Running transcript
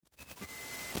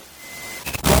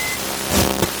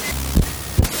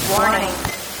Warning.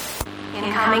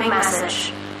 Incoming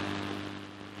message.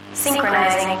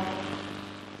 Synchronizing.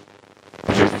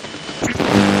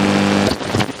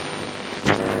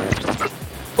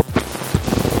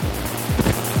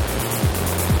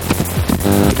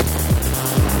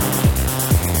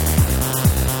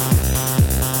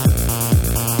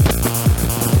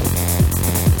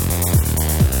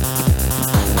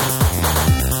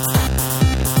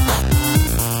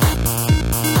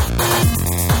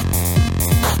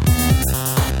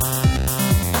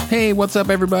 Hey, what's up,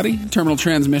 everybody? Terminal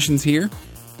Transmissions here.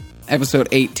 Episode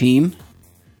 18.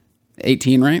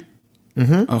 18, right?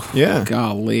 Mm-hmm. Oh, yeah.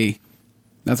 Golly.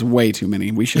 That's way too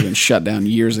many. We should have been shut down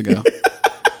years ago.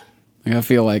 Like, I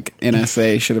feel like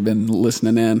NSA should have been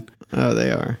listening in. Oh,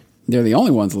 they are. They're the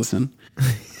only ones listening.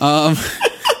 I'm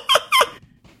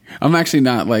actually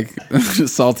not, like,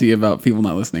 salty about people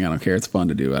not listening. I don't care. It's fun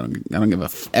to do. I don't give a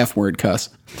F-word cuss.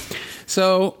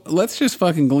 So, let's just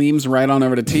fucking gleams right on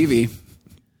over to TV.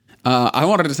 I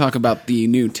wanted to talk about the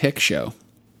new Tick show.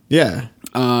 Yeah.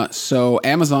 So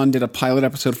Amazon did a pilot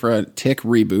episode for a Tick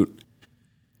reboot.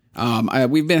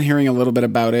 We've been hearing a little bit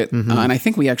about it, and I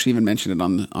think we actually even mentioned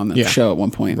it on the show at one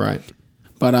point. Right.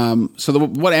 But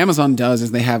what Amazon does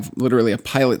is they have literally a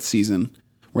pilot season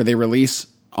where they release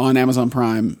on Amazon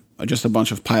Prime just a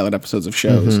bunch of pilot episodes of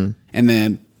shows, and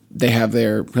then they have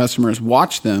their customers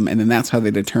watch them, and then that's how they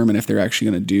determine if they're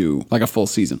actually going to do like a full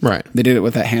season. Right. They did it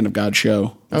with that Hand of God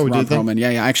show. Oh, Ron did they? Perlman. Yeah.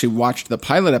 I actually watched the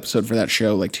pilot episode for that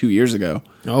show like 2 years ago.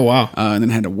 Oh, wow. And then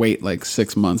had to wait like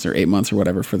 6 months or 8 months or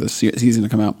whatever for the season to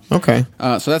come out. Okay.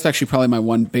 So that's actually probably my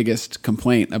one biggest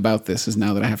complaint about this is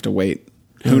now that I have to wait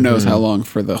who knows how long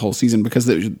for the whole season, because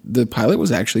the pilot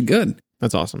was actually good.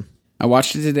 That's awesome. I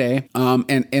watched it today.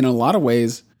 And in a lot of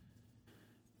ways,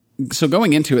 so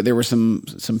going into it, there were some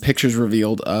pictures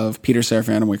revealed of Peter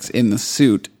Serafinowicz in the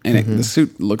suit, and the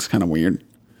suit looks kind of weird.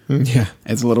 Yeah.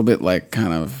 It's a little bit like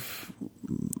kind of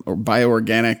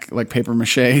bioorganic, like paper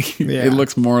mache. Yeah. It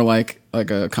looks more like a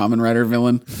Kamen Rider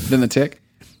villain than the Tick.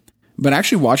 But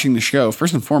actually watching the show,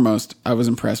 first and foremost, I was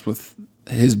impressed with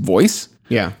his voice.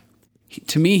 Yeah.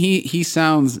 To me, he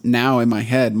sounds now in my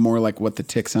head more like what the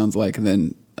Tick sounds like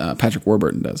than Patrick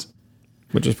Warburton does.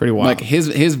 Which is pretty wild. Like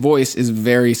his voice is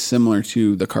very similar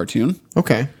to the cartoon.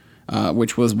 Okay.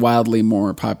 Which was wildly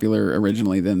more popular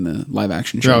originally than the live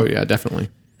action show. Oh, yeah, definitely.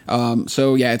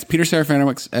 So yeah, it's Peter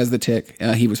Serafinowicz as the Tick.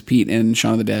 He was Pete in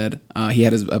Shaun of the Dead. He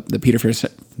had the Peter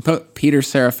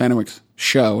Serafinowicz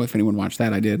show. If anyone watched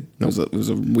that, I did. It was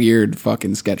a weird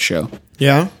fucking sketch show.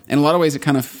 Yeah. In a lot of ways, it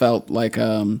kind of felt like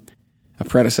a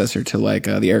predecessor to like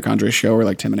the Eric Andre show or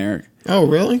like Tim and Eric. Oh,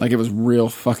 really? Like it was real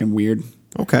fucking weird.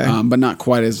 Okay. But not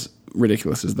quite as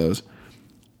ridiculous as those.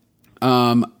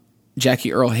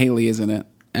 Jackie Earle Haley is in it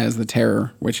as the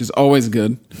Terror, which is always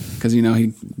good because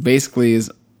he basically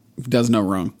does no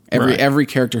wrong. Every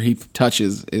character he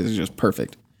touches is just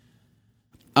perfect.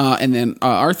 And then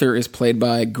Arthur is played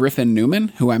by Griffin Newman,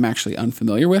 who I'm actually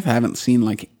unfamiliar with. I haven't seen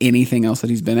like anything else that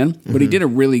he's been in, but he did a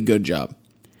really good job.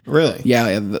 Really?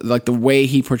 Yeah, like the way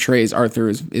he portrays Arthur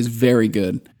is very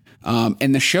good.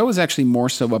 And the show is actually more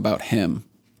so about him.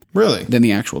 Really? Than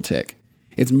the actual Tick.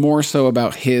 It's more so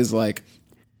about his like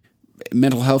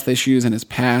mental health issues and his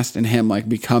past, and him like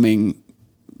becoming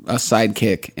a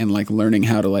sidekick and like learning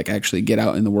how to like actually get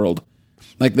out in the world.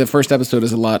 Like the first episode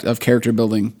is a lot of character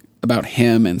building about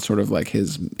him and sort of like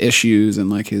his issues and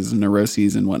like his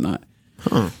neuroses and whatnot.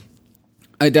 Huh.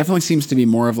 It definitely seems to be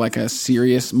more of like a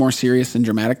more serious and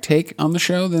dramatic take on the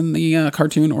show than the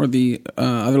cartoon or the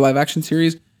other live action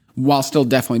series, while still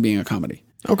definitely being a comedy.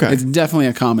 Okay. It's definitely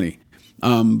a comedy.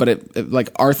 But it like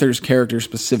Arthur's character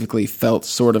specifically felt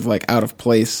sort of like out of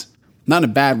place, not in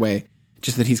a bad way,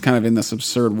 just that he's kind of in this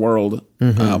absurd world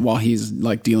while he's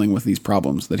like dealing with these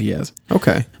problems that he has.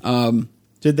 Okay.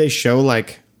 Did they show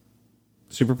like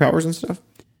superpowers and stuff?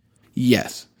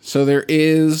 Yes. So there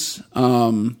is,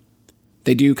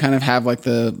 they do kind of have like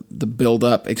the build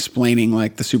up explaining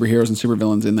like the superheroes and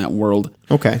supervillains in that world.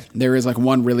 Okay. There is like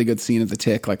one really good scene of the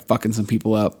Tick like fucking some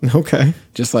people up. Okay.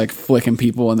 Just like flicking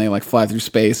people and they like fly through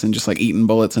space and just like eating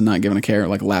bullets and not giving a care,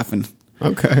 like laughing.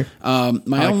 Okay.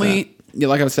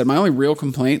 Like I said, my only real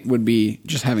complaint would be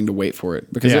just having to wait for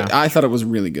it because I thought it was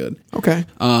really good. Okay.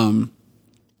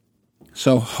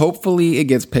 So hopefully it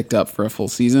gets picked up for a full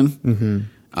season.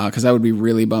 Because I would be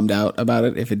really bummed out about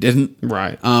it if it didn't.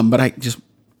 Right. But I just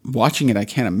watching it, I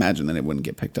can't imagine that it wouldn't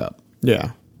get picked up.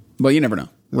 Yeah. But you never know.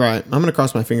 Right. I'm going to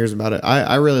cross my fingers about it.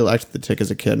 I really liked the Tick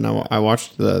as a kid, and I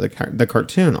watched the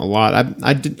cartoon a lot.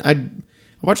 I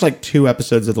I watched like 2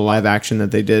 episodes of the live action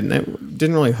that they did, and it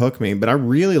didn't really hook me, but I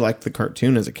really liked the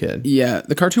cartoon as a kid. Yeah,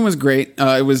 the cartoon was great.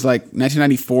 It was like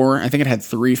 1994. I think it had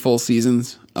 3 full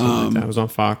seasons. That was on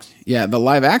Fox. Yeah, the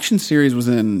live action series was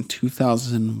in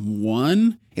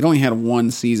 2001. It only had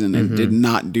 1 season. It did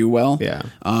not do well. Yeah.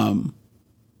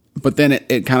 But then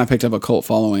it kind of picked up a cult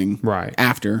following Right.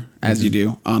 after, as you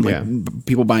do, on like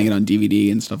people buying it on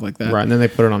DVD and stuff like that. Right, and then they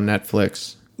put it on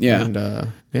Netflix. Yeah.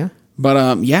 And, yeah. But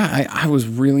I was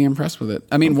really impressed with it.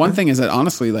 I mean, one thing is that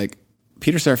honestly, like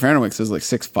Peter Serafinowicz is like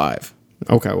 6'5".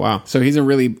 Okay, wow. So he's a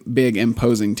really big,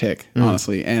 imposing tick,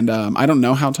 honestly. And I don't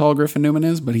know how tall Griffin Newman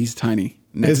is, but he's tiny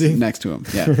next to him.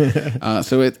 Yeah.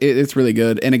 So it's really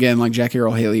good. And again, like Jackie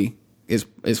Earle Haley is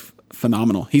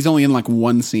phenomenal. He's only in like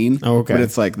 1 scene, but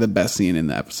it's like the best scene in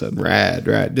the episode.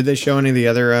 Rad. Did they show any of the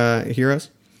other heroes?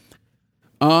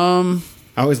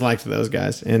 I always liked those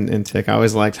guys in Tick. I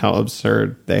always liked how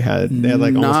absurd they had. They had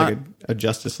like almost like a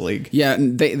Justice League. Yeah,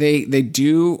 they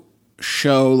do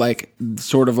show like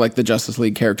sort of like the Justice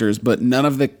League characters, but none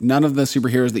of the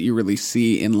superheroes that you really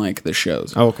see in like the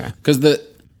shows. Oh, okay. Because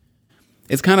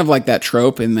it's kind of like that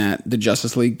trope in that the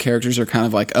Justice League characters are kind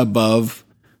of like above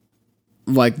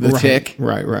like the Tick.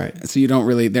 Right. So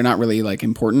they're not really like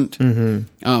important.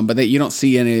 But you don't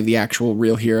see any of the actual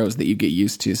real heroes that you get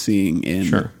used to seeing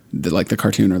in the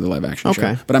cartoon or the live action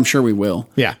show. But I'm sure we will.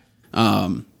 Yeah.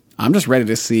 I'm just ready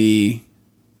to see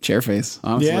Chairface,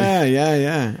 honestly.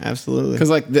 Yeah, absolutely.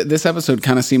 Because like this episode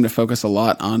kind of seemed to focus a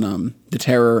lot on the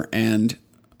Terror, and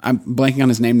I'm blanking on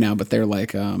his name now, but they're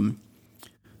like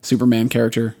Superman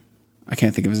character. I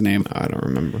can't think of his name. I don't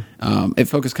remember. It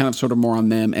focused kind of sort of more on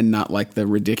them and not like the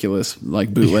ridiculous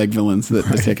like bootleg villains that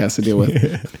the Tick has to deal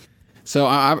with. So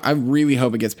I really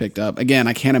hope it gets picked up. Again,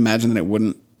 I can't imagine that it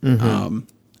wouldn't.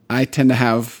 I tend to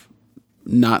have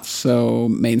not so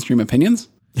mainstream opinions.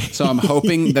 So I'm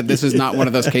hoping that this is not one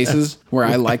of those cases where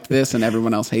I liked this and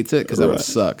everyone else hates it, because that would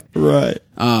suck. Right.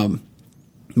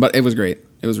 But it was great.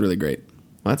 It was really great.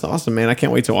 Well, that's awesome, man. I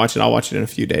can't wait to watch it. I'll watch it in a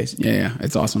few days. Yeah,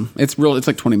 it's awesome. It's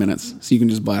like 20 minutes, so you can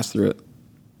just blast through it.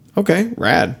 Okay,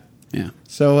 rad. Yeah.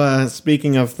 So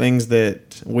speaking of things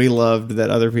that we loved that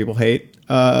other people hate,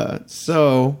 and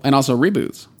also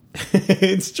reboots.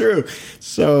 It's true.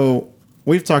 So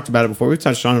we've talked about it before. We've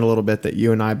touched on it a little bit, that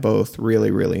you and I both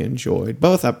really, really enjoyed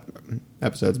both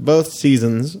episodes, both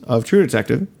seasons of True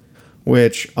Detective,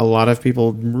 which a lot of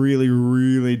people really,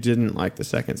 really didn't like the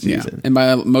second season. Yeah. And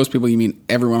by most people, you mean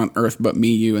everyone on Earth but me,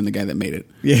 you, and the guy that made it.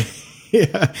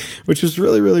 Yeah. Which was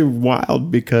really, really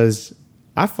wild, because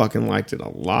I fucking liked it a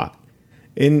lot.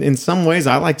 In some ways,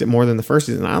 I liked it more than the first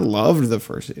season. I loved the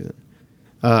first season.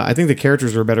 I think the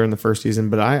characters were better in the first season,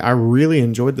 but I really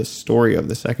enjoyed the story of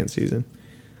the second season.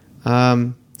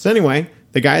 So anyway,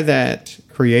 the guy that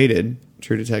created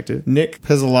True Detective, Nick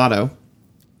Pizzolatto,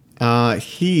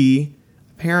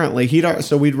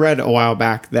 so we'd read a while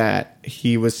back that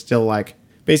he was still like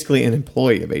basically an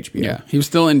employee of HBO. Yeah, he was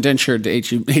still indentured to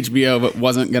HBO, but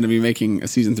wasn't going to be making a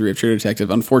season 3 of True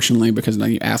Detective, unfortunately, because now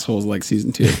you assholes like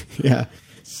season 2. Yeah.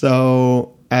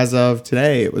 So as of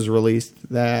today, it was released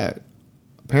that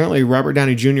apparently Robert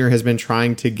Downey Jr. has been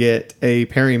trying to get a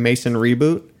Perry Mason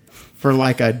reboot for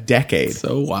like a decade.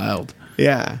 So wild.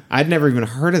 Yeah. I'd never even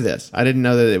heard of this. I didn't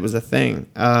know that it was a thing.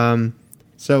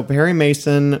 So Perry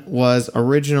Mason was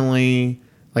originally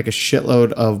like a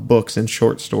shitload of books and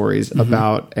short stories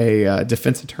about a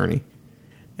defense attorney.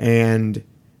 And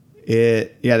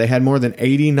they had more than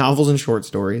 80 novels and short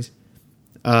stories.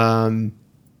 And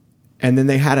then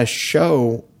they had a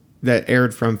show that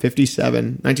aired from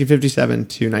 1957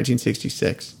 to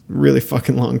 1966. Really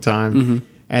fucking long time.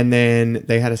 And then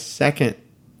they had a second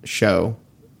show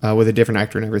with a different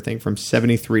actor and everything from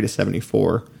 73 to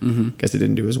 74. Guess it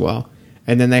didn't do as well.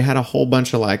 And then they had a whole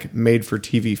bunch of like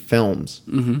made-for-TV films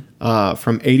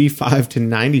from 85 to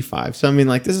 95. So, I mean,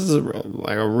 like, this is a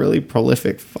really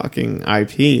prolific fucking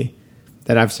IP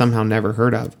that I've somehow never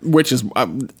heard of. Which is,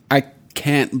 I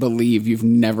can't believe you've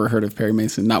never heard of Perry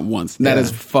Mason, not once. That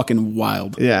is fucking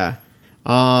wild. Yeah.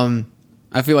 I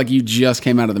feel like you just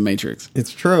came out of the Matrix.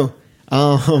 It's true.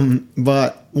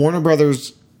 But Warner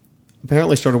Brothers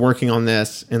apparently started working on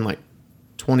this in like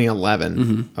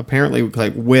 2011. Apparently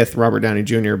like with Robert Downey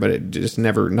Jr., but it just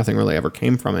nothing really ever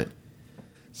came from it.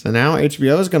 So now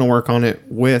HBO is going to work on it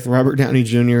with Robert Downey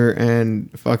Jr.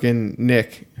 and fucking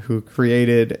Nick, who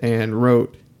created and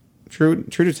wrote True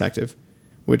Detective,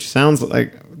 which sounds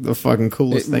like the fucking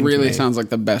coolest thing. It really sounds like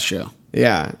the best show.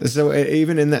 Yeah. So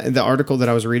even in the article that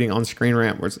I was reading on Screen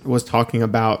Rant was talking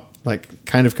about like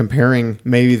kind of comparing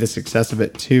maybe the success of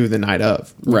it to The Night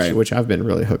Of, which I've been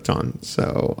really hooked on.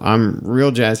 So I'm real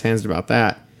jazz hands about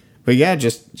that. But yeah,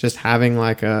 just having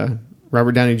like a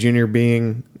Robert Downey Jr.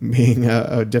 being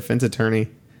a defense attorney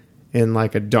in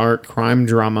like a dark crime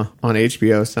drama on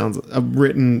HBO sounds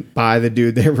written by the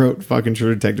dude that wrote fucking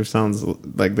True Detective sounds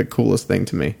like the coolest thing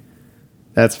to me.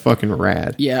 That's fucking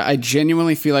rad. Yeah, I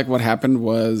genuinely feel like what happened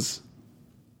was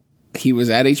he was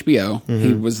at HBO. Mm-hmm.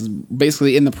 He was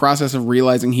basically in the process of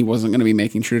realizing he wasn't going to be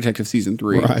making True Detective season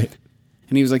 3. Right.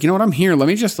 And he was like, you know what? I'm here. Let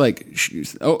me just like,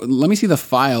 let me see the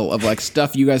file of like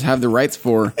stuff you guys have the rights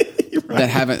for that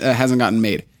hasn't gotten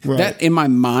made. Right. That in my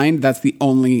mind, that's the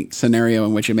only scenario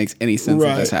in which it makes any sense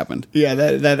that this happened. Yeah,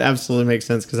 that absolutely makes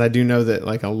sense because I do know that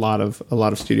like a lot of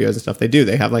studios and stuff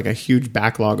they have like a huge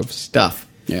backlog of stuff.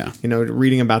 Yeah, you know,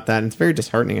 reading about that, and it's very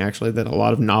disheartening actually that a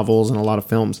lot of novels and a lot of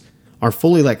films are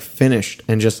fully like finished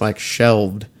and just like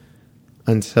shelved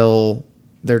until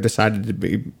they're decided to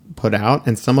be put out,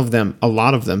 and a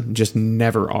lot of them just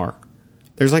never are.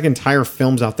 There's like entire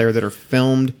films out there that are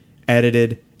filmed,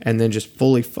 edited, and then just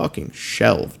fully fucking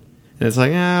shelved. And it's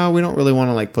like, we don't really want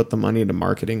to like put the money into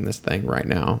marketing this thing right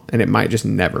now, and it might just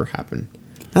never happen.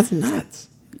 That's nuts.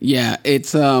 Yeah,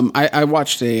 it's I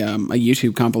watched a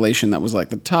YouTube compilation that was like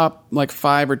the top like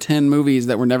 5 or 10 movies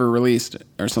that were never released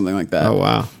or something like that. Oh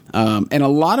wow. And a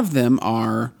lot of them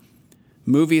are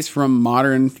movies from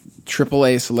modern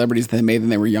AAA celebrities that they made when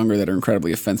they were younger that are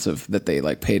incredibly offensive that they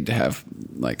like paid to have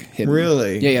like hidden.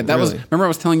 Really? Yeah, that was. Remember I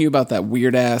was telling you about that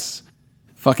weird ass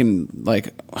fucking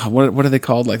like what are they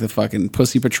called, like the fucking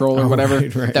Pussy Patrol or whatever,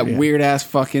 that weird ass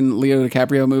fucking Leo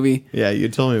DiCaprio movie. Yeah, you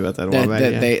told me about that a while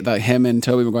back. They him and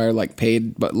Tobey Maguire like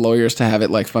paid but lawyers to have it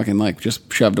like fucking like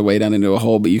just shoved away down into a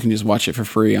hole, but you can just watch it for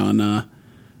free on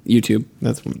YouTube.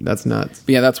 That's nuts.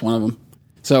 But yeah, that's one of them.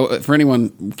 So for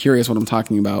anyone curious what I'm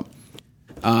talking about,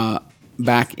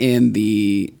 back in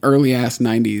the early ass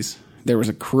 90s, there was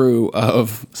a crew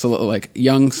of like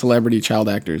young celebrity child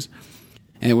actors,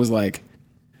 and it was like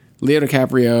Leo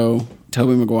DiCaprio,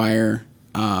 Tobey Maguire,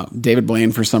 David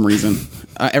Blaine for some reason.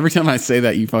 Every time I say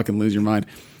that, you fucking lose your mind.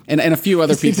 And a few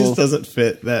other people. It just doesn't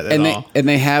fit that at all. And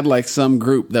they had like some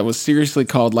group that was seriously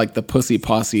called like the Pussy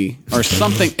Posse or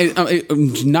something.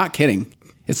 I'm not kidding.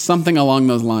 It's something along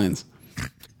those lines.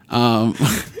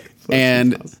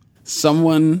 And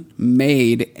someone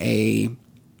made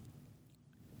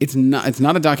it's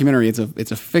not a documentary, it's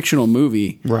a fictional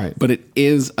movie. Right. But it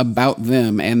is about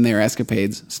them and their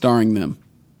escapades, starring them.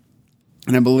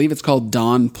 And I believe it's called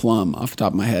Don Plum, off the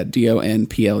top of my head,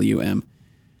 DonPlum.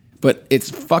 But it's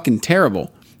fucking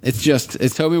terrible. It's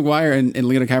Tobey Maguire and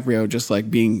Leo DiCaprio just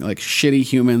like being like shitty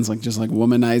humans, like just like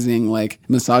womanizing, like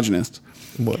misogynists.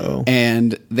 Whoa.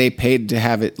 And they paid to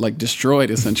have it like destroyed,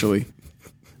 essentially.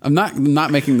 I'm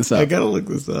not making this up. I gotta look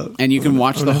this up. And you can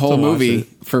watch the whole movie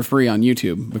for free on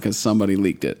YouTube because somebody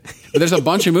leaked it. But there's a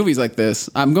bunch of movies like this.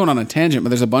 I'm going on a tangent, but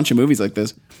there's a bunch of movies like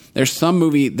this. There's some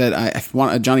movie that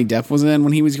Johnny Depp was in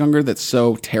when he was younger that's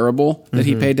so terrible that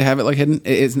he paid to have it like hidden.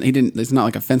 It's not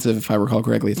like offensive if I recall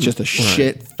correctly. It's just a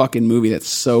shit fucking movie that's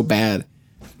so bad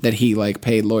that he like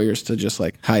paid lawyers to just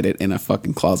like hide it in a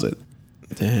fucking closet.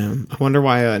 Damn. I wonder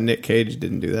why Nick Cage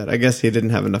didn't do that. I guess he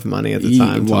didn't have enough money at the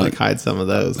time to like hide some of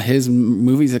those. His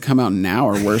movies that come out now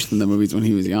are worse than the movies when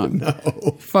he was young. No.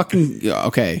 Fucking,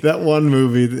 okay. That one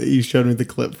movie that you showed me the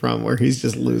clip from where he's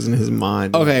just losing his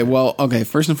mind. Okay,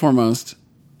 first and foremost,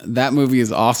 that movie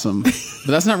is awesome. But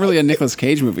that's not really a Nicolas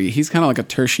Cage movie. He's kind of like a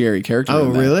tertiary character. Oh,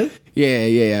 really?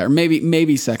 Yeah. Or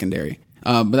maybe secondary.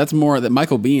 But that's more that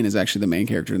Michael Biehn is actually the main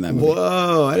character in that movie.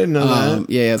 Whoa, I didn't know that.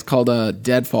 Yeah, it's called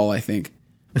Deadfall, I think.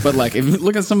 But like, if you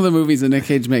look at some of the movies that Nick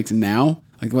Cage makes now,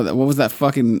 like what was that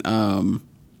fucking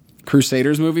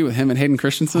Crusaders movie with him and Hayden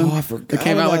Christensen? Oh, I forgot. That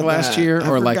came out like last year,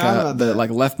 or like the like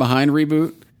Left Behind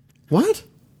reboot. What?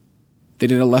 They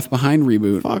did a Left Behind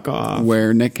reboot. Fuck off.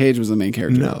 Where Nick Cage was the main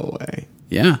character. No way.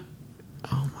 Yeah.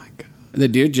 Oh my god. The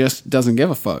dude just doesn't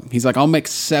give a fuck. He's like, I'll make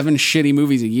 7 shitty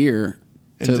movies a year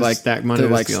to like stack money to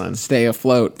like stay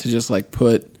afloat. To just like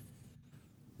put,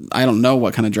 I don't know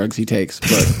what kind of drugs he takes,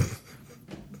 but.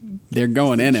 They're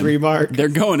going in him. Tree bark. They're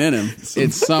going in him.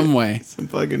 It's some way. Some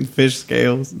fucking fish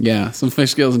scales. Yeah, some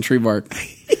fish scales and tree bark.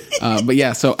 But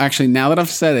yeah, so actually now that I've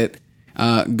said it,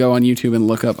 go on YouTube and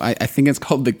look up. I think it's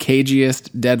called The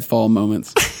Cagiest Deadfall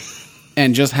Moments.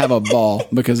 And just have a ball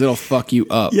because it'll fuck you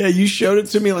up. Yeah, you showed it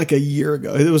to me like a year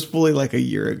ago. It was fully like a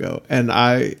year ago. And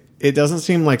it doesn't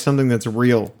seem like something that's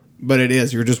real, but it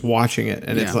is. You're just watching it.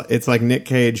 And it's like Nick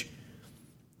Cage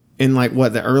in like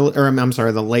what, the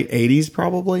late 80s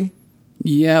probably?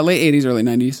 Yeah, late 80s, early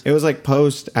 90s. It was like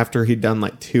post after he'd done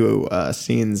like 2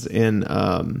 scenes in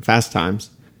Fast Times.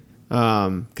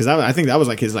 Because I think that was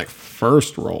like his like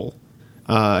first role.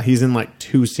 He's in like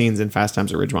 2 scenes in Fast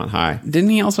Times at Ridgemont High. Didn't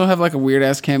he also have like a weird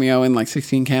ass cameo in like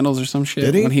 16 Candles or some shit?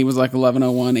 Did he? When he was like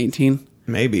 1101, 18?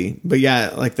 Maybe. But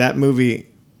yeah, like that movie,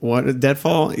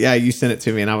 Deadfall? Yeah, you sent it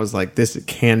to me and I was like, this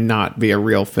cannot be a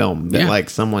real film that like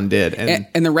someone did.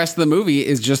 And the rest of the movie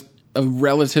is just a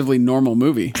relatively normal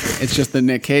movie. It's just the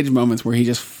Nick Cage moments where he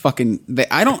just fucking...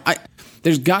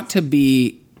 there's got to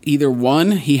be either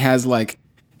one, he has like...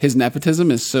 His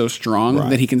nepotism is so strong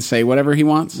that he can say whatever he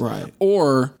wants. Right.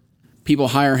 Or people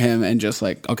hire him and just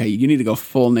like, okay, you need to go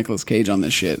full Nicolas Cage on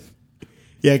this shit.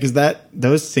 Yeah, because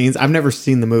those scenes, I've never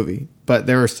seen the movie, but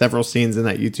there are several scenes in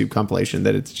that YouTube compilation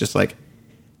that it's just like,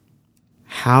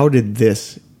 how did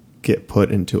this get put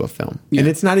into a film? Yeah. And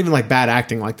it's not even like bad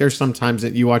acting. Like there's sometimes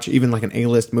that you watch even like an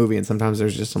A-list movie and sometimes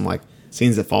there's just some like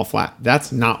scenes that fall flat.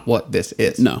 That's not what this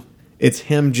is. No. It's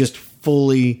him just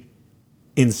fully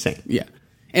insane. Yeah.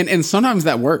 And sometimes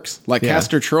that works. Like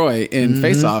Castor Troy in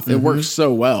Face Off, it works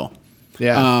so well.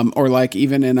 Yeah. Or like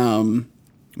even in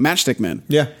Matchstick Men.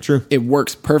 Yeah, true. It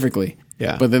works perfectly.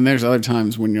 Yeah. But then there's other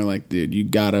times when you're like, dude, you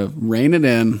gotta rein it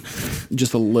in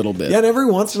just a little bit. Yeah, and every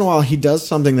once in a while he does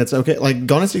something that's okay. Like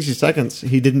Gone in 60 Seconds,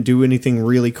 he didn't do anything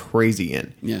really crazy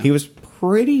in. Yeah. He was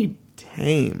pretty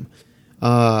tame.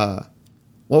 What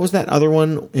was that other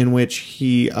one in which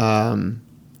he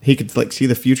could like see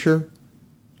the future?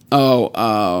 Oh,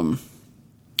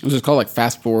 it was just called like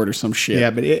Fast Forward or some shit.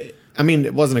 Yeah, but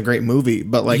it wasn't a great movie,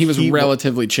 but like he was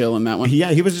relatively chill in that one.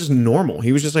 Yeah, he was just normal.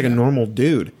 He was just like a normal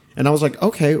dude. And I was like,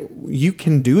 okay, you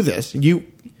can do this.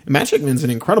 Matchstick Men's an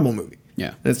incredible movie.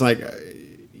 Yeah. And it's like,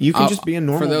 you can just be a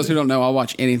normal For those dude. who don't know, I'll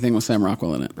watch anything with Sam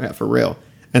Rockwell in it. Yeah, for real.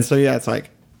 And so, yeah, it's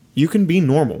like, you can be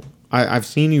normal. I've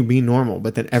seen you be normal,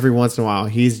 but then every once in a while,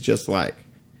 he's just like,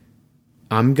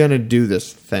 I'm going to do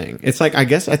this thing. It's like, I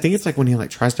think it's like when he like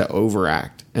tries to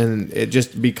overact and it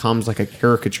just becomes like a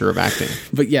caricature of acting.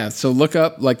 But yeah, so look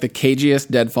up like the cagiest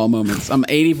Deadfall moments. I'm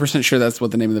 80% sure that's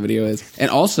what the name of the video is.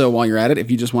 And also, while you're at it, if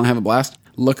you just want to have a blast,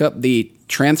 look up the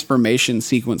transformation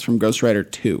sequence from Ghost Rider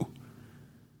 2.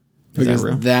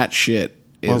 Because that shit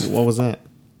is... What was that?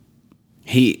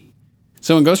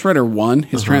 So in Ghost Rider 1,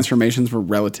 his transformations were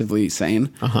relatively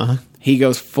sane. He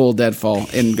goes full Deadfall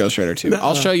in Ghost Rider 2.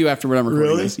 I'll show you after what I'm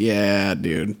recording this. Yeah,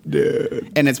 dude.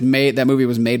 And that movie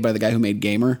was made by the guy who made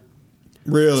Gamer.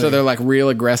 Really? So they're like real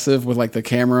aggressive with like the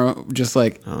camera, just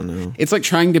like... Oh, no. It's like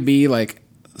trying to be like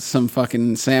some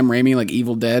fucking Sam Raimi, like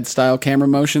Evil Dead style camera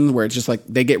motions where it's just like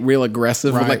they get real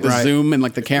aggressive with like the zoom and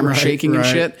like the camera shaking and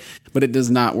shit. But it does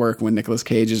not work when Nicolas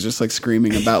Cage is just like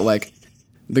screaming about like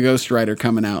the Ghost Rider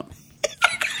coming out.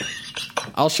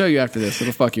 I'll show you after this.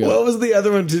 It'll fuck you up. What was the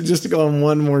other one? Just to go on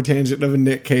one more tangent of a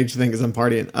Nick Cage thing because I'm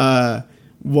partying.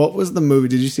 What was the movie?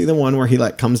 Did you see the one where he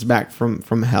like comes back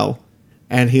from hell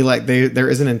and he like there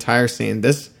is an entire scene.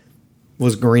 This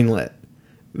was greenlit.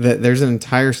 That there's an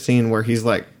entire scene where he's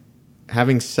like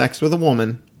having sex with a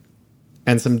woman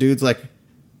and some dudes like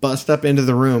bust up into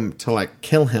the room to like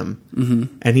kill him,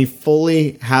 and he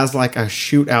fully has like a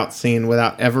shootout scene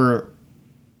without ever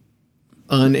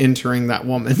unentering that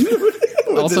woman.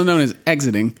 Also known as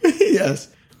exiting. Yes,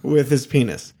 with his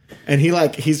penis. And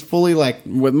he's fully like...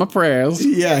 With my prayers.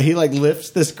 Yeah, he like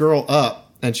lifts this girl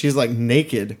up and she's like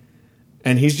naked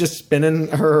and he's just spinning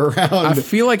her around. I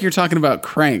feel like you're talking about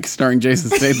Crank starring Jason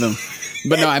Statham.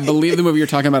 But no, I believe the movie you're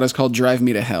talking about is called Drive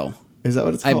Me to Hell. Is that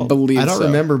what it's called? I believe so. I don't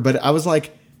remember, but I was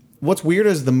like, what's weird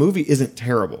is the movie isn't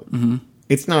terrible.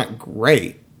 It's not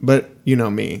great, but you know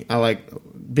me. I like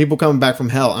people coming back from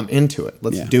hell. I'm into it.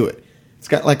 Let's do it. It's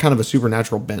got like kind of a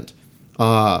supernatural bent.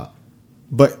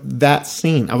 But that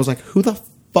scene, I was like, who the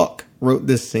fuck wrote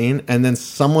this scene? And then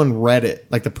someone read it,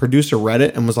 like the producer read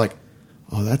it and was like,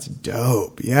 oh, that's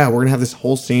dope. Yeah, we're going to have this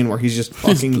whole scene where he's just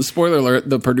fucking... Spoiler alert,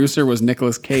 the producer was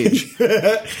Nicolas Cage.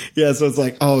 Yeah, so it's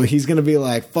like, oh, he's going to be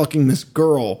like fucking this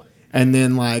girl. And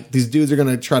then like these dudes are going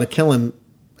to try to kill him.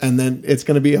 And then it's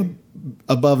going to be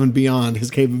above and beyond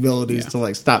his capabilities to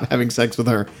like stop having sex with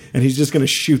her. And he's just going to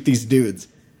shoot these dudes.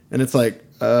 And it's like,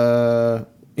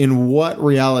 in what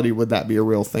reality would that be a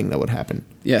real thing that would happen?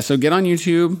 Yeah, so get on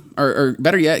YouTube, or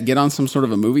better yet, get on some sort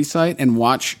of a movie site and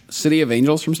watch City of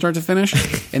Angels from start to finish,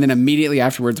 and then immediately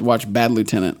afterwards watch Bad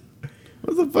Lieutenant.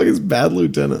 What the fuck is Bad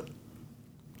Lieutenant?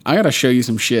 I gotta show you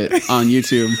some shit on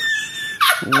YouTube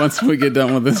once we get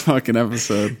done with this fucking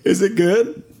episode. Is it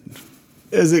good?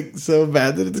 Is it so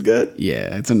bad that it's good?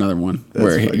 Yeah, it's another one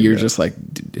where you're just like,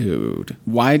 dude,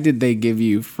 why did they give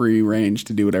you free range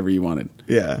to do whatever you wanted?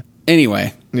 Yeah.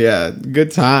 Anyway. Yeah,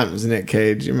 good times, Nick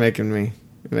Cage. You're making me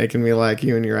like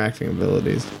you and your acting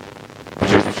abilities.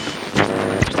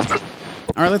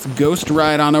 All right, let's ghost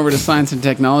ride on over to science and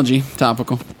technology.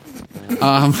 Topical.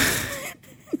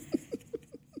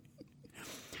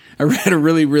 I read a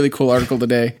really, really cool article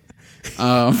today.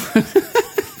 Was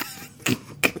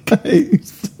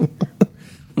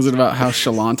it about how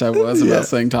chalant I was about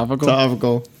saying topical?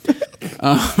 Topical.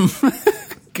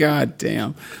 God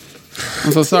damn.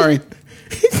 I'm so sorry.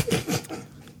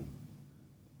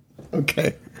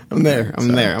 Okay. I'm there.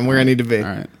 I'm where I need to be. All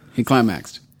right. He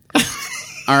climaxed.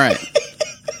 All right.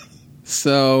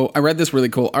 So I read this really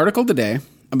cool article today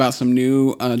about some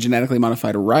new genetically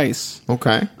modified rice,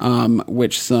 Okay.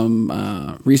 which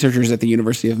some researchers at the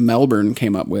University of Melbourne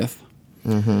came up with.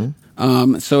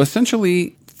 So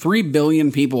essentially, 3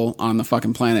 billion people on the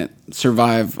fucking planet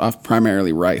survive off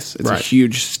primarily rice. It's a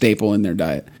huge staple in their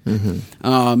diet.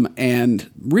 And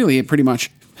really, it pretty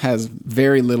much has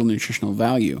very little nutritional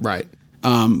value. Right.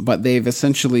 But they've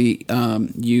essentially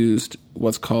used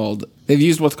what's called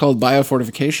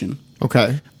biofortification.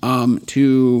 Okay.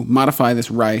 To modify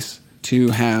this rice to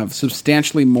have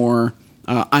substantially more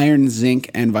iron,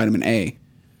 zinc, and vitamin A.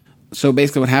 So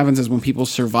basically what happens is when people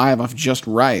survive off just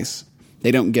rice, they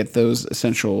don't get those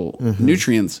essential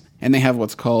nutrients, and they have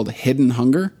what's called hidden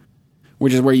hunger,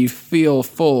 which is where you feel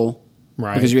full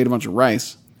because you ate a bunch of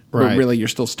rice, but really you're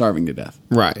still starving to death.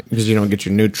 Right, because you don't get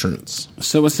your nutrients.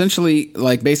 So essentially,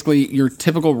 like basically your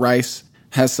typical rice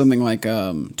has something like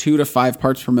 2 to 5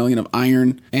 parts per million of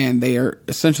iron, and they are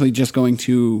essentially just going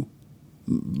to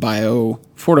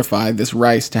biofortify this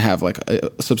rice to have like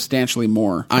substantially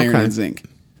more iron and zinc.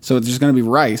 So it's just going to be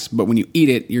rice, but when you eat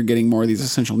it, you're getting more of these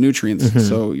essential nutrients,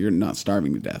 so you're not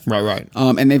starving to death. Right.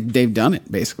 And they've done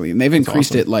it basically, and they've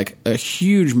increased it like a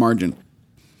huge margin.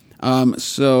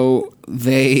 So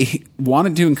they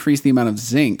wanted to increase the amount of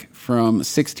zinc from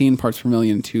 16 parts per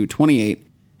million to 28,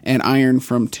 and iron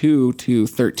from 2 to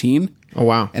 13. Oh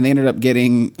wow! And they ended up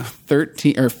getting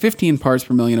 15 parts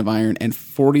per million of iron and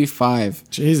 45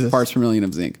 parts per million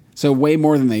of zinc. So way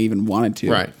more than they even wanted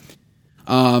to. Right.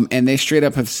 And they straight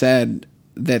up have said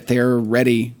that they're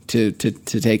ready to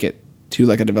take it to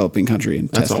like a developing country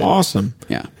and test it. That's awesome.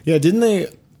 Yeah. Yeah, didn't they?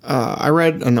 I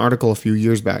read an article a few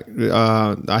years back.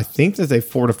 I think that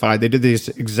they did this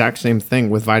exact same thing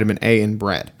with vitamin A in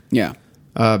bread. Yeah.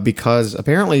 Because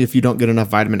apparently if you don't get enough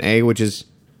vitamin A, which is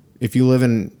if you live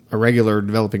in a regular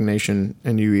developing nation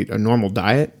and you eat a normal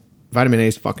diet, vitamin A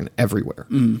is fucking everywhere.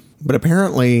 But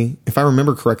apparently, if I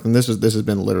remember correctly, and this has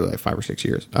been literally like 5 or 6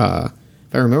 years.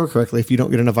 If I remember correctly, if you don't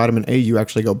get enough vitamin A, you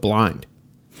actually go blind.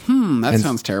 That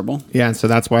sounds terrible. Yeah, and so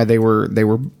that's why they were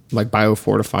like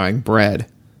biofortifying bread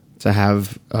to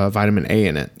have vitamin A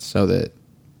in it, so that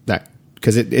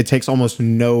because it takes almost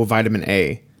no vitamin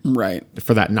A, right,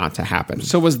 for that not to happen.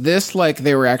 So was this like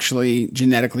they were actually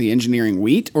genetically engineering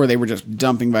wheat, or they were just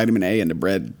dumping vitamin A into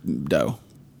bread dough?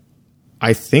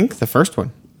 I think the first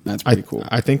one. That's pretty cool.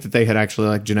 I think that they had actually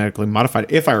like genetically modified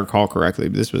it, if I recall correctly.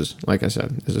 This was, like I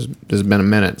said, this has been a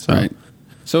minute. So. Right.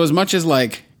 So as much as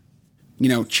like,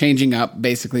 changing up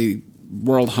basically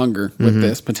world hunger with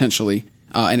this potentially,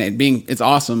 and it's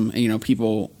awesome. And,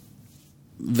 people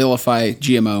vilify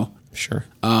GMO. Sure.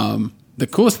 The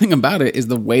coolest thing about it is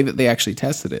the way that they actually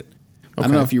tested it. I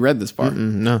don't know if you read this part.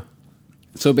 No.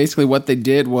 So basically what they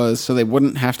did was, so they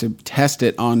wouldn't have to test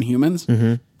it on humans,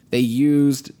 they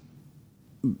used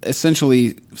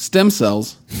essentially stem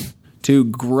cells to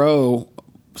grow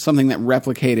something that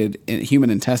replicated in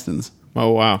human intestines. Oh,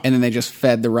 wow. And then they just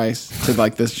fed the rice to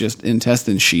like this just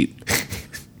intestine sheet.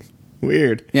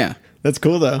 Weird. Yeah. That's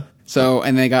cool though. So,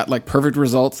 and they got like perfect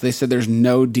results. They said there's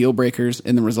no deal breakers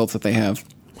in the results that they have.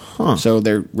 So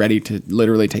they're ready to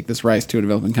literally take this rice to a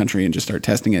developing country and just start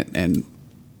testing it. And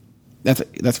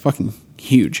that's fucking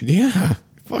huge. Yeah.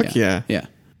 Fuck yeah. Yeah.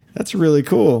 That's really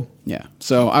cool. Yeah.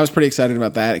 So I was pretty excited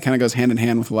about that. It kind of goes hand in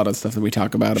hand with a lot of stuff that we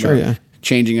talk about,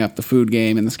 changing up the food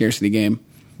game and the scarcity game.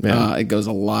 Yeah. It goes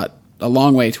a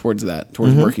long way towards that,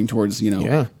 towards working towards,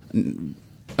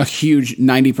 a huge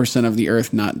 90% of the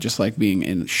earth not just like being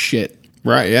in shit.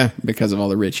 Right, yeah. Because of all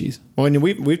the richies. Well, and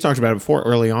we've talked about it before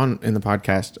early on in the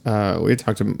podcast. We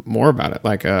talked more about it,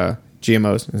 like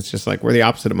GMOs. It's just like we're the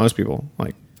opposite of most people.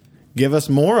 Like, give us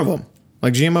more of them.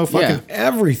 Like GMO fucking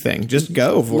everything. Just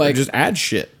go for it. Just add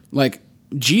shit. Like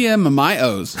GM my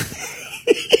O's.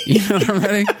 You know what I'm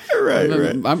ready? Right.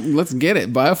 Let's get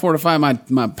it. Biofortify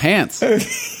my pants.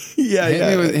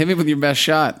 Hit me with your best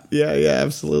shot. Yeah,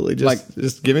 absolutely.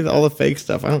 Just give me all the fake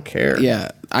stuff. I don't care.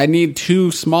 Yeah. I need 2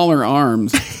 smaller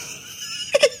arms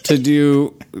to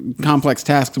do complex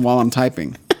tasks while I'm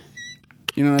typing.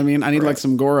 You know what I mean? I need like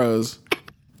some Goros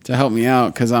to help me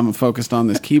out because I'm focused on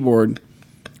this keyboard.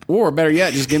 Or better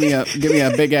yet, just give me a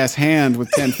big ass hand with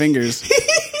 10 fingers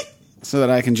so that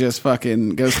I can just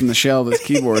fucking Ghost in the Shell this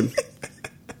keyboard.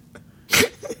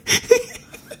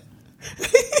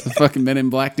 It's a fucking Men in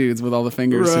Black dudes with all the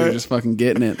fingers who are Right. just fucking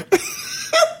getting it.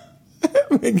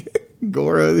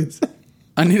 Goro.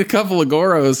 I need a couple of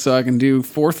Goros so I can do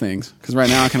 4 things. Because right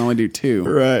now I can only do 2.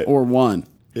 Right. Or 1.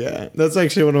 Yeah, that's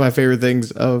actually one of my favorite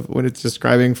things of when it's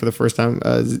describing for the first time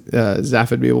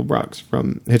Zaphod Beeblebrox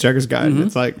from Hitchhiker's Guide.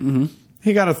 It's like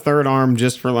he got a third arm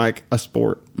just for like a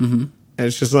sport, and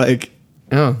it's just like,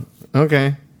 oh,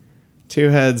 okay, 2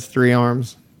 heads, 3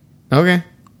 arms, okay,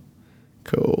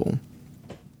 cool.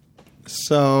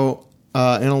 So,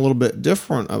 in a little bit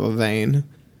different of a vein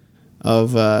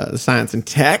of science and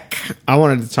tech, I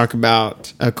wanted to talk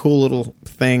about a cool little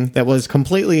thing that was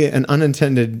completely an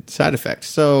unintended side effect.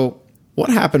 So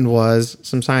what happened was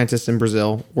some scientists in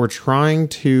Brazil were trying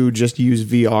to just use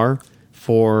VR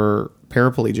for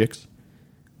paraplegics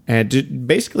and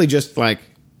basically just like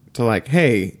to like,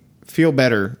 hey, feel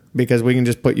better because we can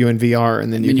just put you in VR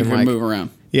and then you And you can can like move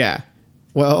around. Yeah.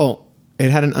 Well,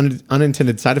 it had an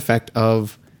unintended side effect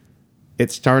of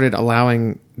it started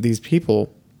allowing these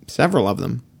people, several of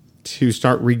them, to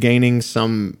start regaining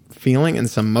some feeling and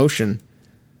some motion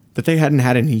that they hadn't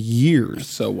had in years.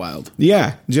 So wild.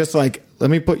 Yeah. Just like, let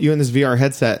me put you in this VR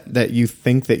headset that you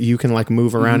think that you can like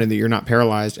move around and that you're not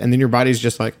paralyzed. And then your body's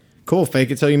just like, cool,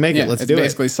 fake it till you make Yeah, it. Let's it's do it.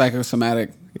 basically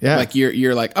psychosomatic. Yeah. Like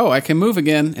you're like, oh, I can move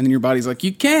again. And then your body's like,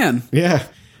 you can. Yeah.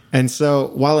 And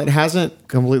so while it hasn't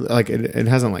completely like it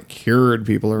hasn't like cured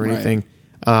people or anything,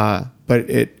 but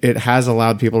it has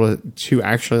allowed people to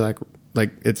actually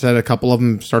like it said a couple of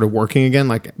them started working again,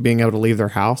 like being able to leave their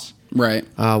house. Right.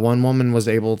 One woman was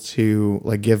able to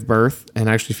like give birth and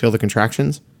actually feel the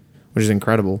contractions, which is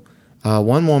incredible.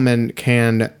 One woman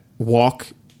can walk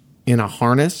in a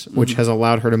harness, which has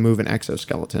allowed her to move an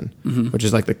exoskeleton, which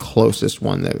is like the closest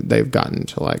one that they've gotten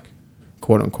to like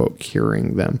quote unquote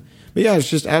curing them. But yeah, it's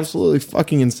just absolutely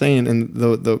fucking insane. And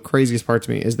the craziest part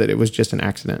to me is that it was just an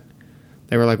accident.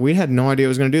 They were like, we had no idea it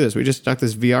was going to do this. We just stuck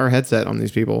this VR headset on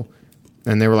these people.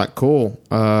 And they were like, cool,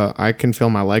 I can feel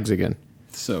my legs again.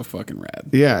 So fucking rad.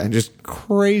 Yeah, just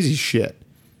crazy shit.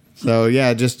 So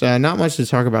yeah, just not much to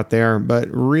talk about there, but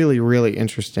really, really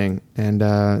interesting. And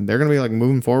they're going to be like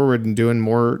moving forward and doing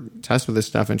more tests with this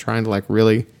stuff and trying to like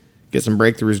really get some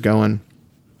breakthroughs going.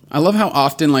 I love how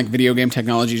often like video game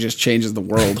technology just changes the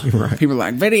world. Right. People are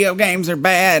like, video games are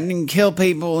bad and you can kill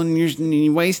people and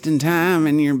you're wasting time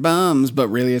and you're bums, but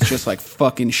really it's just like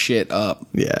fucking shit up.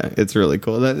 Yeah, it's really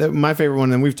cool. My favorite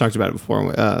one, and we've talked about it before,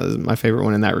 my favorite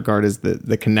one in that regard is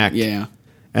the Kinect. Yeah.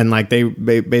 And like they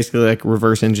basically like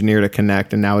reverse engineered a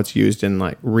Kinect, and now it's used in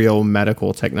like real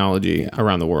medical technology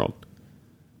around the world.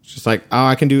 It's just like, oh,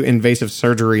 I can do invasive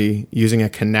surgery using a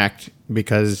Kinect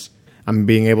because I'm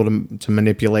being able to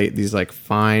manipulate these like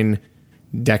fine,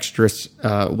 dexterous,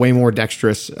 way more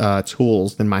dexterous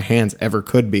tools than my hands ever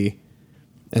could be.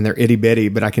 And they're itty bitty,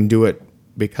 but I can do it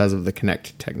because of the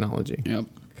Kinect technology. Yep.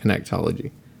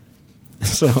 Kinectology.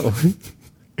 So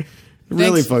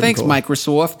really fucking Thanks, cool.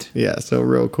 Microsoft. Yeah, so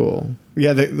real cool.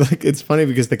 Yeah, like it's funny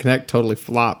because the Kinect totally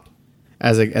flopped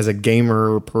as a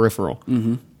gamer peripheral.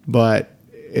 But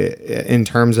in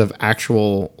terms of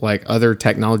actual like other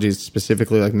technologies,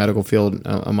 specifically like medical field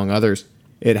among others,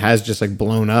 it has just like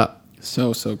blown up.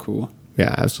 So cool.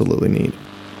 Yeah, absolutely neat.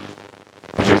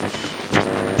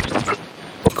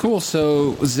 Cool.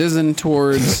 So zizzing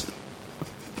towards.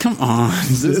 Come on,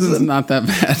 zizzing's not that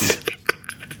bad.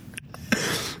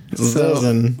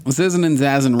 Zizzing. Zizzing and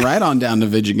zazzing right on down to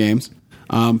video games.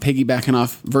 Piggybacking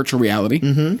off virtual reality.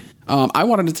 I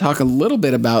wanted to talk a little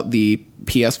bit about the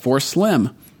PS4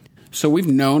 Slim. So we've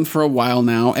known for a while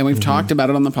now, and we've talked about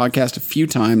it on the podcast a few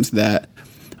times, that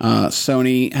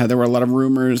Sony there were a lot of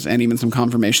rumors and even some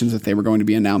confirmations that they were going to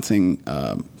be announcing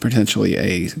potentially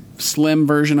a slim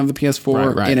version of the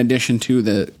PS4 Right. in addition to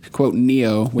the quote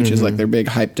Neo, which is like their big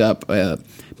hyped up,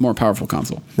 more powerful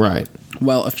console. Right.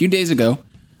 Well, a few days ago,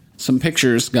 some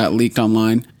pictures got leaked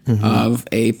online of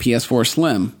a PS4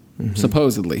 Slim.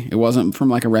 Supposedly, it wasn't from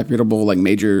like a reputable like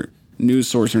major news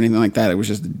source or anything like that. It was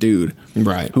just a dude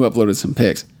Right. who uploaded some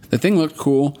pics. The thing looked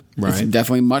cool. It's Right.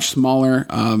 definitely much smaller.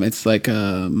 It's like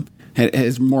it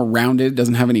is more rounded.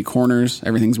 Doesn't have any corners.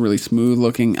 Everything's really smooth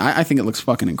looking. I think it looks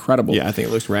fucking incredible. Yeah, I think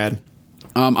it looks rad.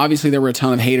 Obviously, there were a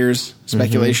ton of haters,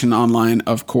 speculation online,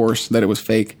 of course, that it was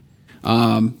fake.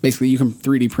 Basically, you can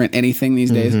 3D print anything these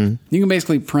days. You can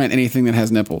basically print anything that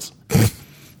has nipples.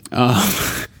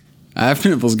 I have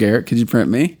nipples, Garrett. Could you print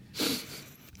me?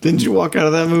 Didn't you walk out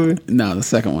of that movie? No, the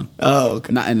second one. Oh,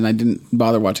 okay. And I didn't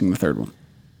bother watching the third one.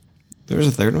 There was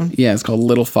a third one? Yeah, it's called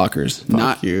Little Fuckers.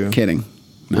 Not you. kidding.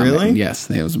 Not Really? Yes,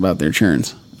 it was about their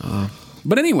churns.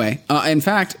 But anyway, in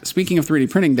fact, speaking of 3D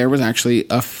printing, there was actually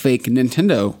a fake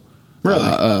Nintendo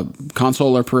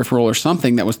console or peripheral or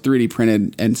something that was 3D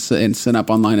printed and sent up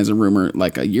online as a rumor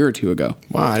like a year or two ago.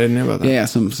 Wow, I didn't know about that. Yeah,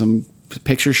 some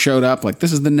pictures showed up like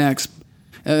this is the next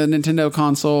Nintendo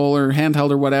console or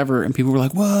handheld or whatever, and people were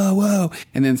like, whoa.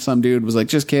 And then some dude was like,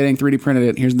 just kidding, 3D printed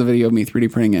it. Here's the video of me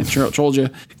 3D printing it. Sure, told you,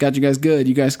 got you guys good.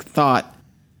 You guys thought.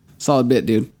 Solid bit,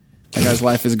 dude. That guy's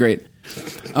life is great.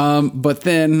 But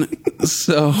then,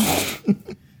 so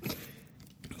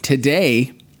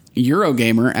today,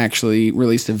 Eurogamer actually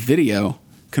released a video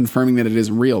confirming that it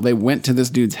is real. They went to this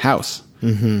dude's house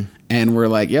and were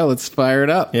like, yo, let's fire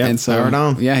it up. Yeah, and so, power it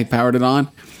on. Yeah, he powered it on.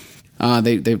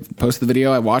 They posted the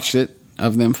video. I watched it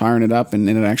of them firing it up and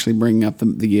it actually bringing up the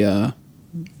Sony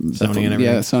and everything.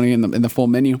 Yeah, Sony in the full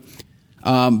menu.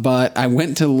 But I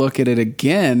went to look at it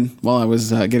again while I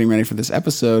was getting ready for this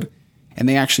episode, and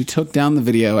they actually took down the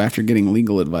video after getting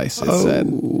legal advice. It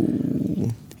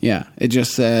said, yeah, it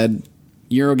just said,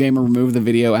 Eurogamer removed the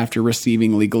video after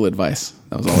receiving legal advice.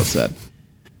 That was all it said.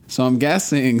 So I'm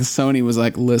guessing Sony was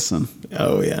like, listen,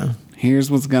 Oh, yeah.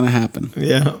 here's what's going to happen.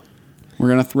 Yeah. We're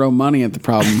going to throw money at the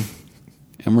problem,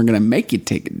 and we're going to make you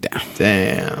take it down.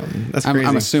 Damn. That's crazy.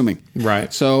 I'm assuming.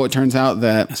 Right. So it turns out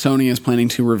that Sony is planning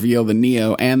to reveal the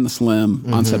Neo and the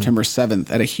Slim on September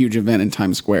 7th at a huge event in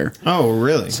Times Square. Oh,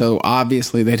 really? So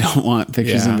obviously they don't want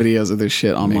pictures and videos of this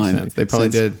shit online. Makes sense. They probably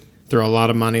did throw a lot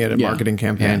of money at a marketing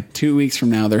campaign. Yeah. 2 weeks from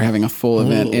now, they're having a full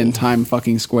event in Time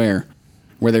fucking Square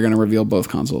where they're going to reveal both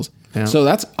consoles. Yeah. So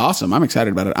that's awesome. I'm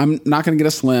excited about it. I'm not going to get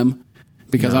a Slim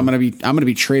because I'm going to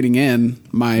be trading in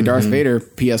my Darth Vader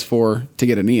PS4 to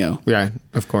get a Neo. Yeah,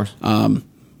 of course.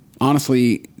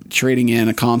 Honestly, trading in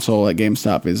a console at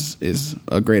GameStop is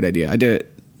a great idea. I did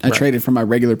it. I traded from my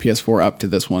regular PS4 up to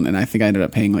this one, and I think I ended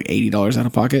up paying like $80 out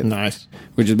of pocket. Nice.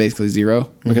 Which is basically zero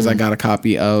because I got a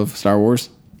copy of Star Wars,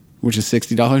 which is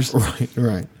 $60.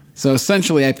 Right. So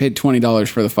essentially, I paid $20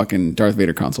 for the fucking Darth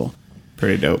Vader console.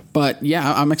 Pretty dope. But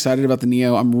yeah, I'm excited about the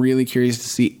Neo. I'm really curious to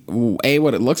see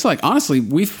what it looks like. Honestly,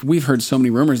 we've heard so many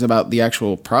rumors about the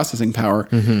actual processing power.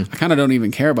 I kind of don't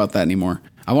even care about that anymore.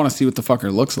 I want to see what the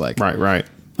fucker looks like. Right.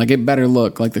 Like it better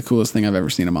look like the coolest thing I've ever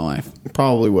seen in my life.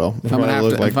 Probably will. If I'm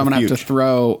gonna have to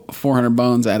throw 400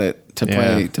 bones at it to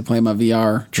play my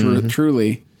VR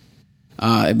truly,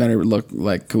 it better look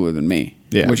like cooler than me.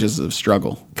 Yeah. Which is a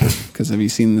struggle. Because have you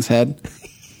seen this head?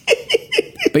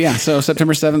 But yeah, so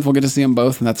September 7th, we'll get to see them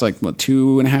both, and that's like, what,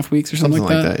 2.5 weeks or something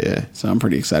like that? Yeah. So I'm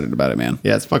pretty excited about it, man.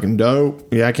 Yeah, it's fucking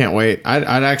dope. Yeah, I can't wait.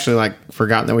 I'd actually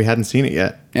forgotten that we hadn't seen it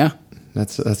yet. Yeah.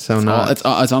 That's so nuts.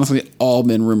 It's honestly all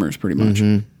been rumors, pretty much.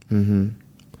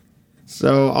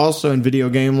 So also in video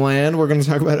game land, we're going to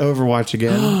talk about Overwatch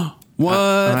again.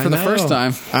 What? For the first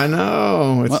time? I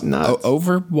know. It's nuts.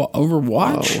 Overwatch?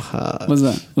 Oh, What's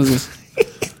that? What's this?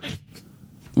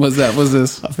 What's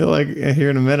this? I feel like here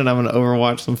in a minute I'm going to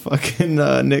overwatch some fucking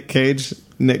Nick Cage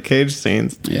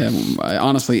scenes. Yeah,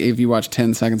 honestly, if you watch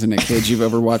 10 seconds of Nick Cage, you've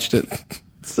overwatched it.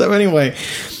 So anyway,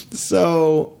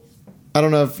 I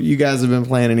don't know if you guys have been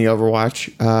playing any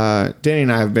Overwatch. Danny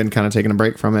and I have been kind of taking a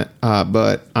break from it,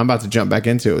 but I'm about to jump back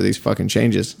into it with these fucking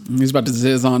changes. He's about to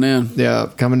zizz on in. Yeah,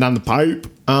 coming down the pipe.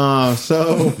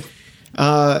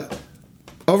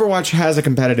 Overwatch has a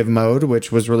competitive mode,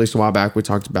 which was released a while back. We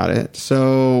talked about it.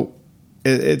 So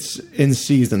it's in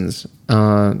seasons.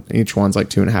 Each one's like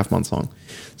 2.5 months long.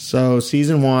 So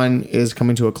season 1 is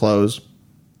coming to a close,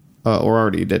 or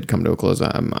already did come to a close.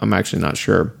 I'm actually not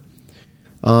sure.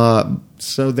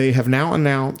 So they have now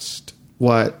announced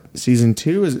what season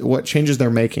 2 is, what changes they're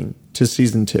making to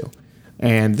season 2.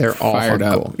 And they're all fucking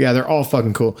cool. Yeah, they're all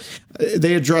fucking cool.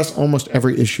 They address almost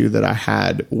every issue that I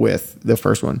had with the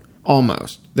first one.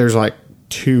 Almost. There's like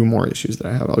 2 more issues that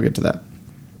I have. I'll get to that.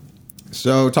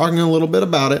 So talking a little bit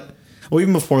about it. Well,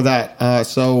 even before that,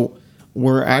 so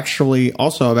we're actually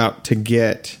also about to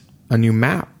get a new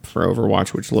map for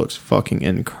Overwatch, which looks fucking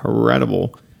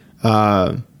incredible.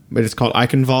 But it's called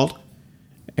Eichenwald.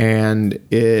 And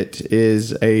it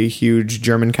is a huge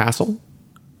German castle.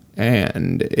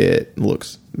 And it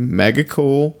looks mega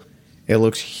cool. It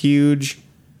looks huge.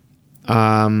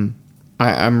 I'm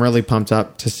really pumped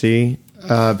up to see.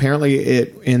 Apparently,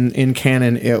 in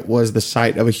canon, it was the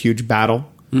site of a huge battle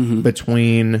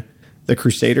between the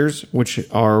Crusaders, which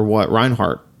are what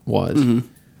Reinhardt was.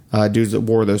 Dudes that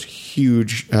wore those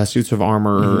huge suits of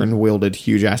armor and wielded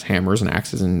huge ass hammers and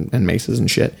axes and maces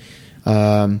and shit.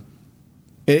 In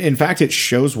fact, it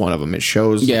shows one of them. It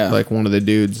shows like one of the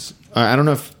dudes. I don't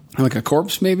know if like a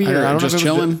corpse, maybe, or just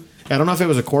chilling. I don't know if it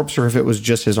was a corpse or if it was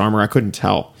just his armor. I couldn't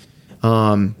tell.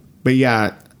 But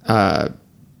yeah,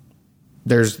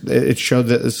 it showed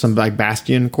that some like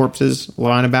Bastion corpses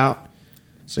lying about.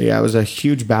 So yeah, it was a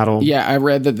huge battle. Yeah, I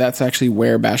read that that's actually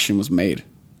where Bastion was made.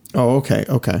 Oh, okay.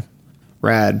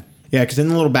 Rad. Yeah, because in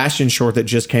the little Bastion short that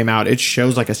just came out, it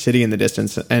shows like a city in the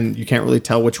distance, and you can't really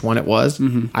tell which one it was.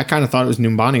 I kind of thought it was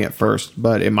Numbani at first,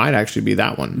 but it might actually be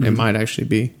that one. It might actually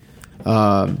be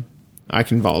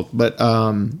Eichenwald. But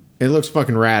it looks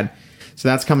fucking rad. So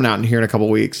that's coming out in here in a couple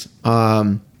weeks.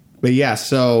 But yeah,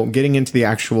 so getting into the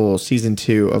actual season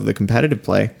 2 of the competitive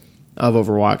play of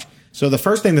Overwatch. So the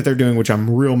first thing that they're doing, which I'm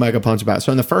real mega pumped about.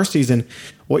 So in the first season,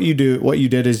 what you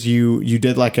did is you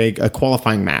did like a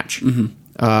qualifying match.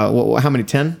 How many?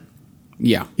 10?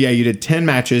 Yeah. Yeah, you did 10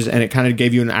 matches, and it kind of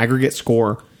gave you an aggregate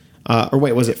score. Or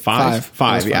wait, was it 5?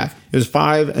 5, yeah. It was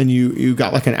 5, and you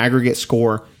got like an aggregate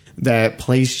score that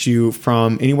placed you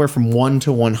from anywhere from 1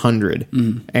 to 100.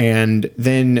 And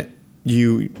then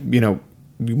you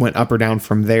went up or down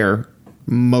from there,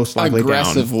 most likely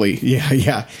aggressively. Down.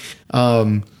 Yeah.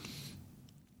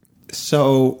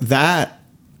 So that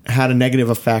had a negative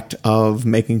effect of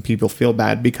making people feel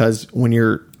bad, because when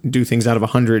you're do things out of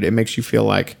 100, it makes you feel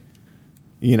like,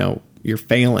 you're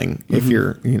failing. If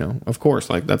you're, of course,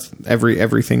 like that's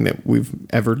everything that we've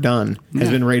ever done has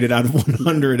been rated out of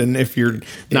 100. And if you're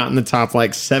not in the top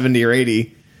like 70 or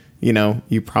 80,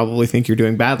 you probably think you're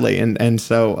doing badly. And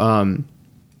so,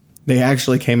 they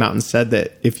actually came out and said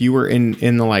that if you were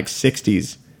in the like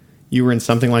 60s, you were in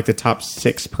something like the top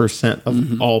 6%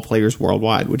 of all players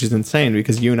worldwide, which is insane,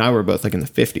 because you and I were both like in the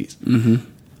 50s,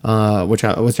 which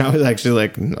I was actually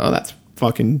like, oh, that's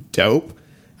fucking dope.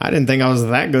 I didn't think I was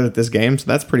that good at this game, so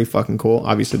that's pretty fucking cool.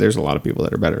 Obviously, there's a lot of people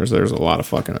that are better. So there's a lot of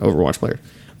fucking Overwatch players.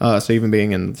 So even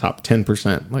being in the top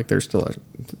 10%, like there's still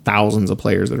thousands of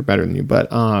players that are better than you.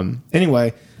 But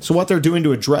anyway, so what they're doing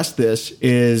to address this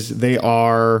is they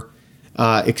are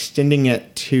extending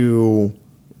it to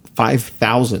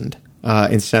 5,000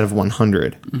 instead of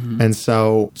 100. And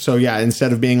so yeah,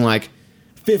 instead of being like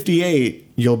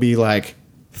 58, you'll be like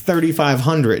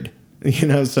 3,500.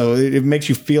 So it makes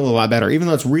you feel a lot better, even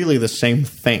though it's really the same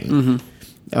thing.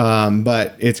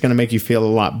 But it's going to make you feel a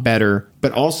lot better.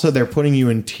 But also, they're putting you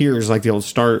in tiers like the old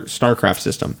StarCraft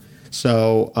system.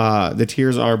 So the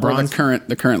tiers are bronze. Or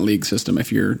the current league system,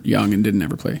 if you're young and didn't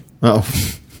ever play. Oh,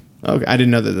 okay. I didn't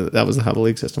know that was how the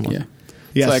league system was. Yeah.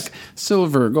 Yes. It's like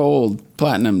silver, gold,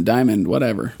 platinum, diamond,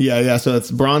 whatever. Yeah. So it's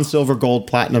bronze, silver, gold,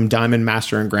 platinum, diamond,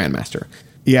 master, and grandmaster.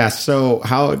 Yeah. So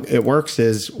how it works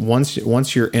is once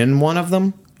you're in one of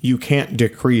them, you can't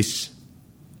decrease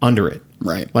under it.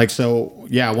 Right. Like, so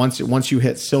yeah, once you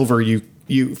hit silver, you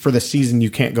for the season, you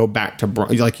can't go back to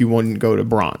bronze. Like, you wouldn't go to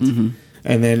bronze.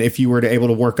 And then if you were able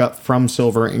to work up from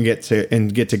silver and get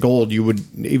to gold, you would,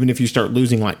 even if you start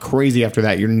losing like crazy after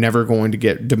that, you're never going to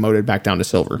get demoted back down to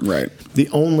silver. Right. The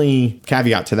only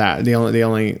caveat to that, the only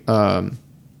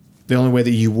way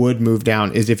that you would move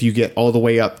down is if you get all the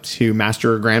way up to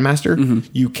master or grandmaster.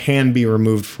 You can be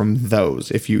removed from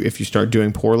those if you start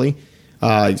doing poorly.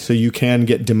 So you can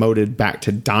get demoted back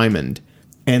to diamond.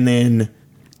 And then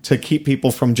to keep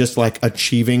people from just like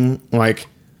achieving like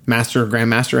master or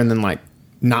grandmaster and then like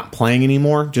not playing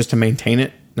anymore, just to maintain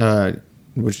it,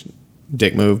 which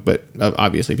dick move, but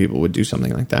obviously people would do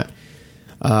something like that.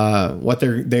 What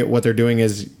they're doing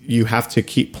is you have to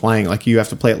keep playing. Like, you have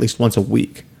to play at least once a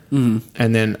week. And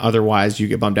then otherwise you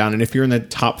get bumped down. And if you're in the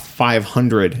top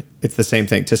 500, it's the same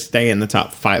thing. To stay in the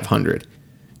top 500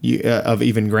 of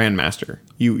even grandmaster,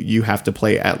 you have to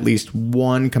play at least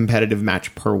one competitive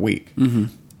match per week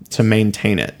to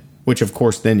maintain it, which of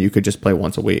course then you could just play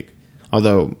once a week.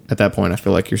 Although at that point I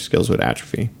feel like your skills would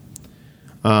atrophy.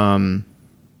 So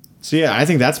yeah, I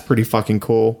think that's pretty fucking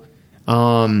cool.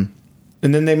 And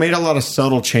then they made a lot of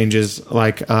subtle changes,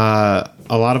 like a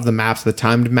lot of the maps, the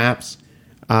timed maps,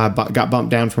 got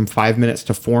bumped down from 5 minutes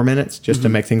to 4 minutes just to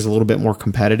make things a little bit more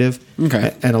competitive.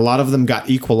 Okay. And a lot of them got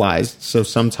equalized. So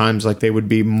sometimes like they would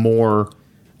be more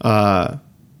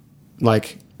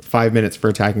like 5 minutes for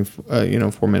attacking,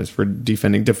 4 minutes for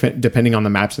defending, depending on the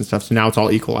maps and stuff. So now it's all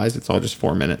equalized. It's all just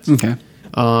 4 minutes. Okay.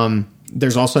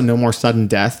 There's also no more sudden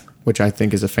death, which I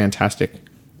think is a fantastic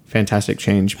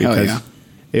change, because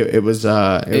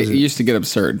it used to get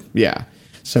absurd. Yeah.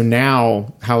 So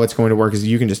now how it's going to work is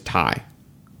you can just tie.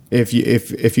 If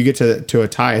you get to a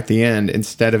tie at the end,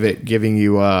 instead of it giving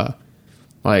you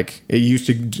like it used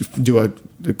to do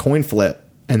a coin flip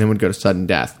and then would go to sudden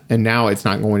death, and now it's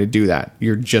not going to do that.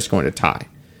 You're just going to tie,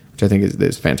 which I think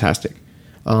is fantastic.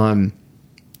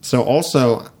 So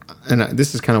also, and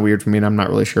this is kind of weird for me, and I'm not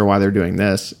really sure why they're doing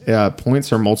this.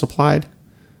 Points are multiplied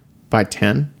by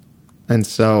 10, and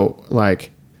so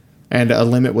and a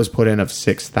limit was put in of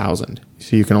 6,000.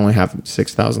 So you can only have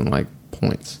 6,000 like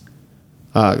points.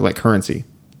 Like currency.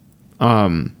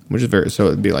 which is so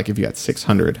it'd be like if you had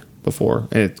 600 before,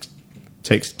 and it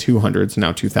takes 200, so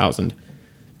now 2,000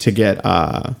 to get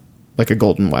like a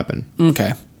golden weapon.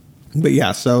 Okay. But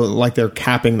yeah, so like they're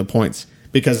capping the points,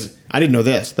 because I didn't know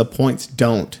this. The points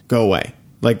don't go away.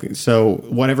 Like, so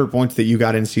whatever points that you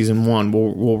got in season 1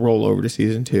 will roll over to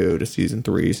season 2, to season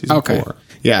 3, season 4.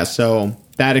 Yeah, so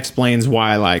that explains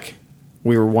why, like,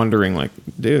 we were wondering, like,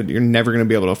 dude, you're never going to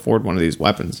be able to afford one of these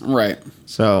weapons. Right.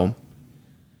 So,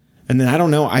 and then I don't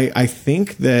know. I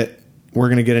think that we're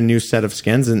going to get a new set of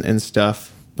skins and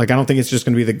stuff. Like, I don't think it's just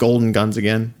going to be the golden guns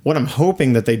again. What I'm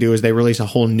hoping that they do is they release a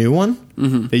whole new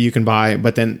one that you can buy.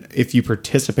 But then if you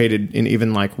participated in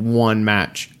even like one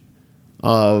match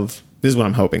of, this is what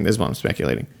I'm hoping, this is what I'm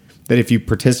speculating, that if you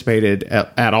participated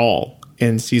at all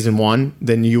in season 1,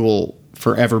 then you will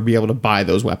forever be able to buy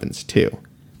those weapons too.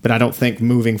 But I don't think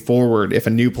moving forward, if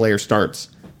a new player starts,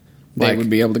 They would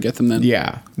be able to get them then.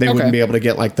 yeah, they wouldn't be able to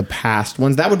get like the past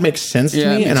ones. That would make sense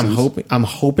to me, and I'm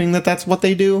hoping that that's what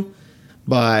they do.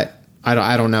 But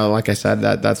I don't know. Like I said,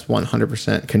 that's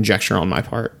 100% conjecture on my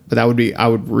part. But I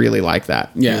would really like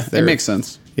that. Yeah, it makes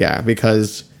sense. Yeah,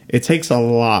 because it takes a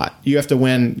lot. You have to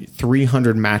win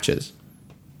 300 matches,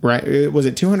 right? Was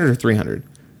it 200 or 300?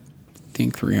 I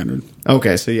think 300.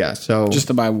 Okay, so yeah, so Just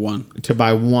to buy one. to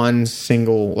buy one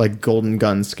single like golden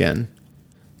gun skin.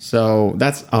 So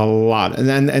that's a lot. And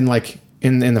then and like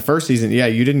in the first season, yeah,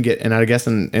 you didn't get, and I guess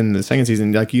in the second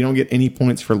season, like you don't get any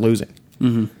points for losing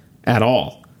at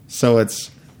all. So it's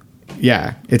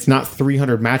not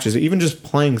 300 matches. Even just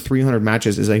playing 300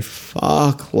 matches is a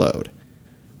fuckload.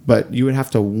 But you would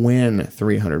have to win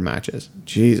 300 matches.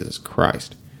 Jesus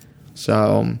Christ.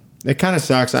 So it kind of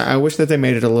sucks. I wish that they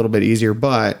made it a little bit easier,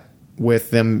 but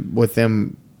with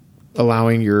them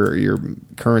allowing your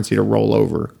currency to roll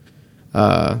over,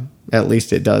 at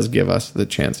least it does give us the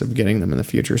chance of getting them in the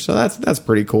future. So that's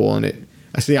pretty cool. And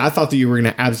I thought that you were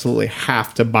going to absolutely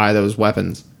have to buy those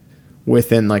weapons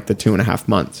within like the 2.5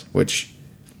 months, which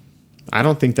I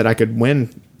don't think that I could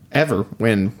ever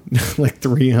win like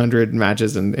 300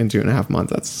 matches in 2.5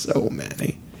 months. That's so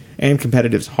many, and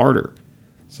competitive's harder.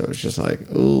 So it's just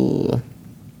like, ooh.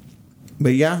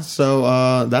 But yeah,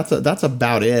 so that's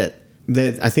about it.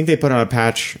 I think they put out a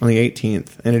patch on the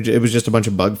 18th, and it was just a bunch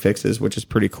of bug fixes, which is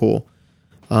pretty cool.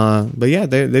 But yeah,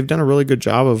 they've done a really good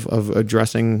job of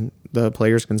addressing the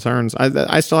players' concerns.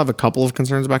 I still have a couple of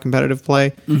concerns about competitive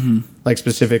play, like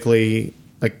specifically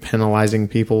like penalizing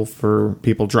people for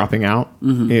people dropping out,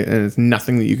 and it's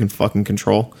nothing that you can fucking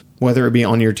control, whether it be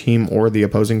on your team or the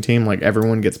opposing team. Like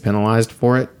everyone gets penalized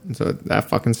for it, so that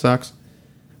fucking sucks.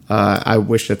 I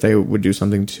wish that they would do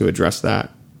something to address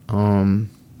that.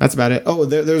 That's about it. Oh,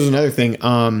 there's another thing.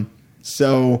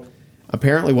 So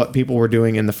apparently what people were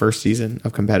doing in the first season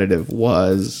of competitive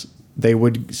was they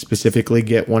would specifically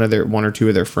get one or two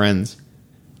of their friends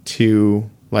to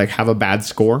like have a bad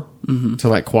score to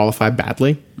like qualify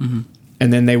badly.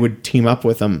 And then they would team up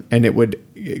with them, and it would,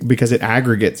 because it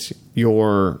aggregates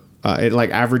it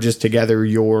like averages together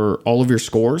all of your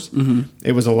scores.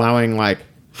 It was allowing like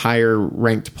higher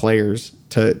ranked players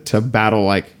to battle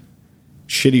like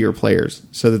shittier players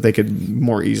so that they could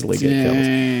more easily get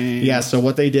kills. Yeah, so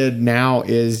what they did now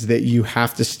is that you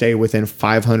have to stay within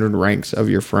 500 ranks of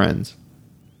your friends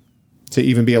to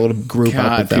even be able to group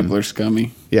up with them. People are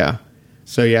scummy. Yeah.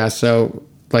 So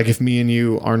like if me and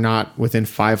you are not within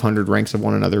 500 ranks of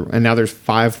one another, and now there's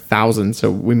 5,000,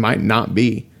 so we might not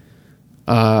be,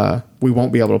 we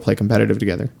won't be able to play competitive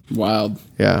together. Wild.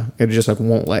 Yeah, it just like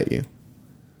won't let you.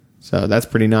 So that's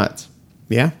pretty nuts.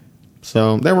 Yeah.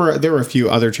 So there were a few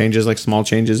other changes, like small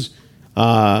changes,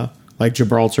 like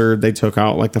Gibraltar. They took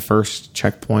out like the first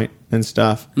checkpoint and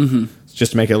stuff,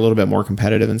 just to make it a little bit more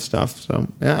competitive and stuff. So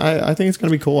yeah, I think it's gonna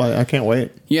be cool. I can't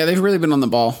wait. Yeah, they've really been on the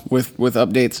ball with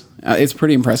updates. It's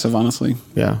pretty impressive, honestly.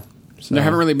 Yeah. So, there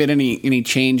haven't really been any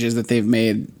changes that they've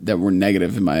made that were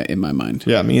negative in my mind.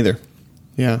 Yeah, me either.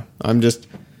 Yeah,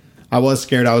 I was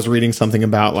scared. I was reading something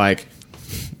about like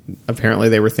apparently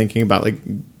they were thinking about like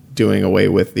doing away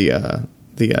with the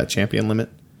champion limit.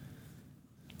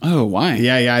 Oh, why?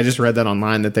 Yeah. I just read that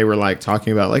online that they were like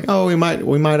talking about like, oh, we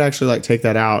might actually like take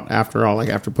that out after all, like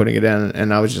after putting it in.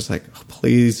 And I was just like, oh,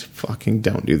 please fucking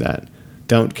don't do that.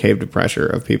 Don't cave to pressure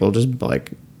of people just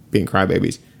like being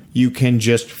crybabies. You can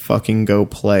just fucking go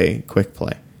play quick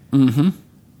play.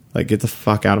 Like get the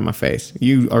fuck out of my face.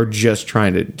 You are just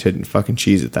trying to fucking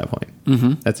cheese at that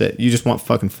point. That's it. You just want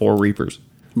fucking 4 Reapers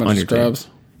on your scrubs.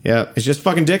 team. Yeah, it's just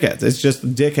fucking dickheads. It's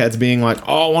just dickheads being like,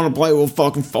 oh, I want to play with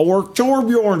fucking 4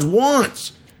 Torbjorns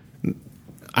once.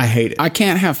 I hate it. I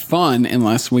can't have fun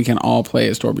unless we can all play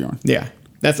as Torbjorn. Yeah.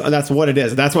 That's what it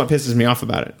is. That's what pisses me off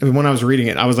about it. I mean, when I was reading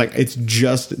it, I was like, it's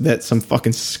just that some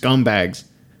fucking scumbags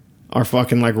are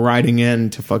fucking like writing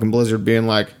in to fucking Blizzard being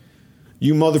like,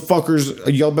 you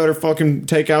motherfuckers, y'all better fucking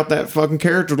take out that fucking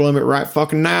character limit right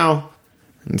fucking now.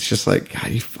 And it's just like,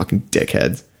 God, you fucking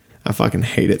dickheads. I fucking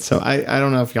hate it. So I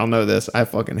don't know if y'all know this. I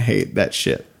fucking hate that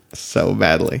shit so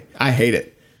badly. I hate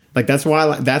it. Like that's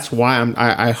why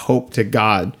I hope to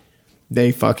God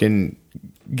they fucking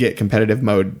get competitive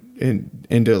mode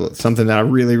into something that I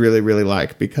really, really, really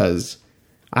like, because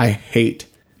I hate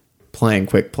playing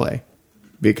quick play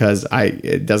because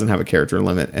it doesn't have a character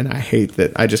limit, and I hate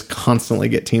that I just constantly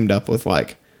get teamed up with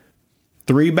like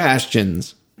 3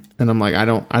 Bastions, and I'm like, I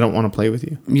don't want to play with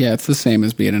you. Yeah, it's the same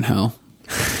as being in hell.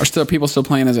 Are people still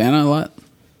playing as Anna a lot?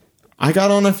 I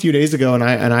got on a few days ago, and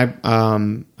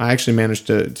I actually managed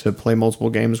to play multiple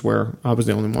games where I was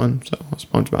the only one, so I was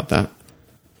pumped about that.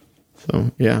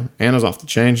 So, yeah, Anna's off the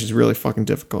chain. She's really fucking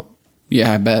difficult.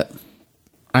 Yeah, I bet.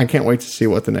 I can't wait to see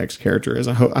what the next character is.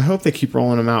 I hope they keep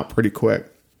rolling them out pretty quick.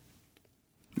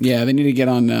 Yeah, they need to get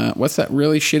on... what's that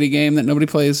really shitty game that nobody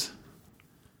plays?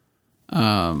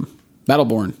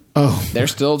 Battleborn. Oh. They're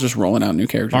still just rolling out new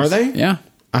characters. Are they? Yeah.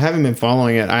 I haven't been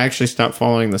following it. I actually stopped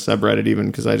following the subreddit even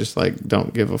because I just like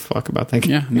don't give a fuck about that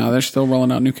game. Yeah, no, they're still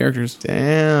rolling out new characters.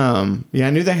 Damn. Yeah,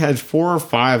 I knew they had 4 or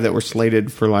 5 that were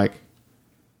slated for like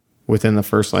within the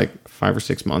first like 5 or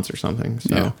 6 months or something.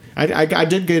 So yeah. I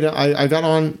did get I got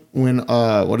on when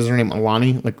what is her name,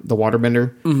 Alani, like the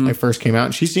waterbender, like first came out,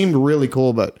 and she seemed really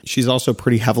cool, but she's also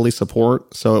pretty heavily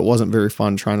support, so it wasn't very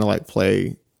fun trying to like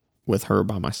play with her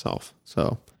by myself.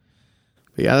 So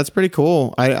but yeah, that's pretty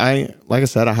cool. I like I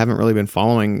said, I haven't really been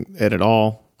following it at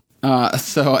all.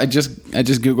 So I just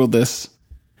Googled this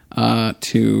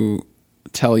to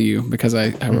tell you because I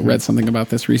read something about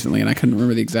this recently and I couldn't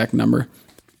remember the exact number.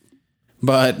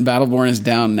 But Battleborn is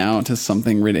down now to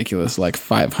something ridiculous like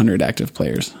 500 active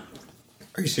players.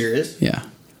 Are you serious? Yeah.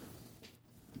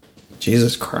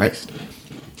 Jesus Christ.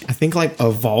 I think like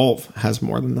Evolve has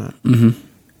more than that. Mm-hmm.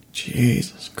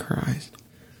 Jesus Christ.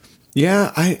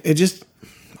 Yeah,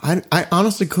 I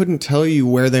honestly couldn't tell you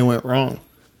where they went wrong.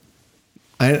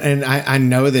 I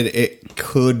know that it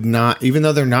could not, even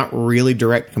though they're not really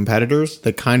direct competitors,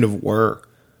 they kind of were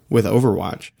with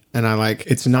Overwatch. And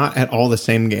it's not at all the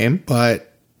same game,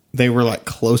 but they were like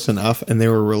close enough, and they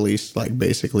were released like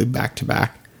basically back to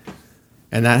back.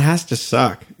 And that has to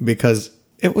suck because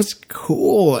it was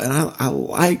cool. And I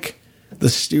like the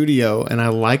studio, and I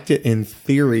liked it in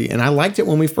theory, and I liked it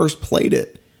when we first played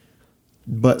it,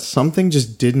 but something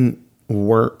just didn't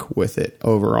work with it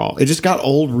overall. It just got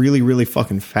old really, really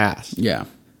fucking fast. Yeah.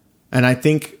 And I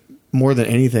think more than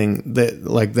anything that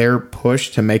like their push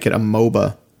to make it a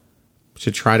MOBA,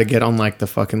 to try to get on like the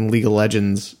fucking League of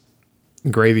Legends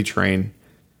gravy train,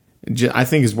 I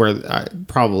think is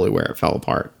probably where it fell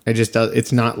apart. It just does.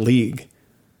 It's not League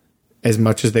as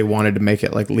much as they wanted to make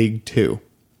it like League 2,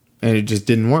 and it just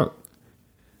didn't work.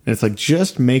 And it's like,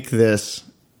 just make this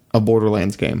a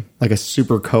Borderlands game, like a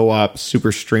super co-op,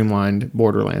 super streamlined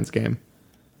Borderlands game.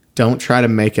 Don't try to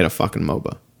make it a fucking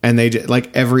MOBA. And they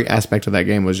like every aspect of that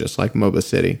game was just like MOBA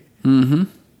City. Mm-hmm.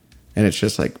 And it's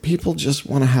just like, people just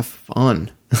want to have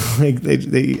fun. Like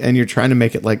and you're trying to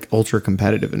make it like ultra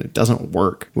competitive, and it doesn't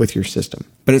work with your system.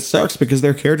 But it sucks because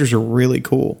their characters are really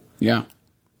cool. Yeah.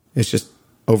 It's just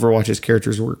Overwatch's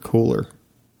characters were cooler.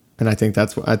 And I think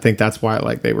that's why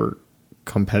like they were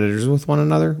competitors with one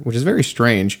another, which is very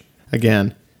strange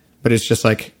again. But it's just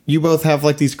like, you both have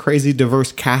like these crazy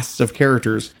diverse casts of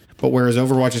characters, but whereas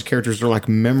Overwatch's characters are like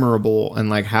memorable and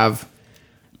like have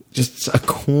just a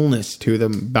coolness to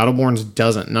them, Battleborn's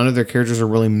doesn't. None of their characters are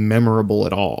really memorable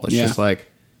at all. It's just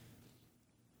like,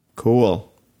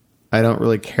 cool. I don't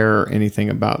really care anything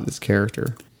about this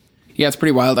character. Yeah, it's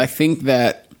pretty wild. I think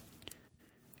that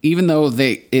even though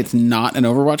it's not an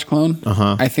Overwatch clone,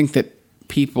 I think that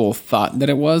people thought that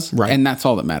it was, right, and that's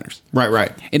all that matters.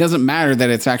 Right. It doesn't matter that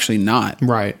it's actually not,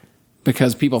 right,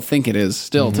 because people think it is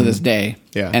still to this day,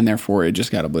 and therefore it just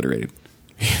got obliterated.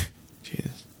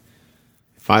 Jesus,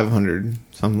 500,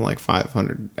 something like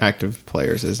 500 active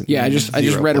players isn't. Yeah, I just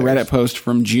read a Reddit post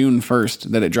from June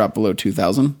 1st that it dropped below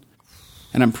 2,000,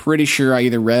 and I'm pretty sure I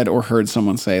either read or heard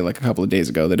someone say like a couple of days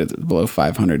ago that it's below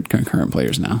 500 concurrent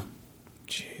players now.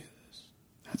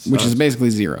 Jesus, which is basically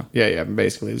zero. Yeah,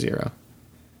 basically zero.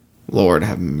 Lord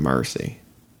have mercy.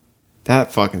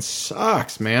 That fucking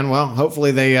sucks, man. Well,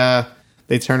 hopefully they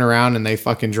turn around and they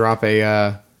fucking drop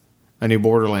a new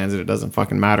Borderlands and it doesn't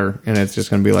fucking matter, and it's just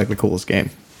going to be like the coolest game.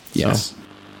 Yes.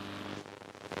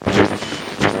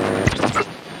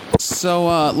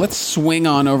 So let's swing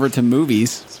on over to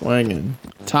movies. Swinging.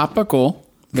 Topical,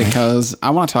 because I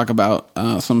want to talk about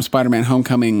some Spider-Man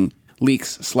Homecoming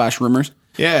leaks / rumors.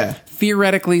 Yeah.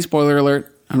 Theoretically, spoiler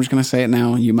alert, I'm just going to say it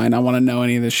now. You might not want to know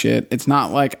any of this shit. It's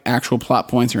not like actual plot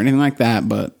points or anything like that,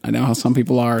 but I know how some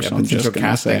people are, so I'm just going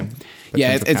to say.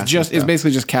 Yeah, it's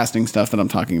basically just casting stuff that I'm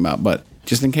talking about. But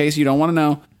just in case you don't want to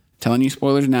know, telling you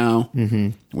spoilers now.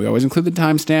 Mm-hmm. We always include the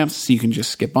timestamps, so you can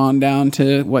just skip on down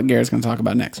to what Garrett's going to talk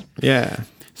about next. Yeah.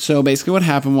 So basically what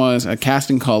happened was a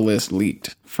casting call list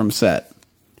leaked from set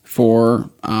for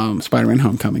Spider-Man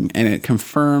Homecoming, and it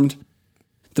confirmed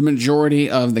the majority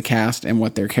of the cast and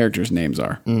what their characters' names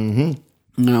are. Mm-hmm.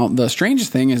 Now, the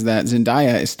strangest thing is that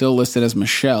Zendaya is still listed as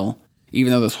Michelle,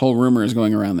 even though this whole rumor is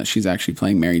going around that she's actually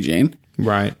playing Mary Jane.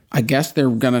 Right. I guess they're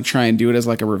going to try and do it as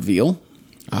like a reveal.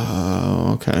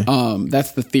 Oh, okay.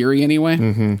 That's the theory anyway.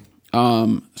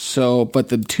 Mm-hmm. But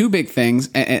the two big things,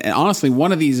 and honestly,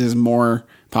 one of these is more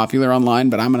popular online,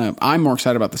 but I'm more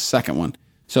excited about the second one.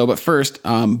 So, but first,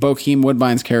 Bokeem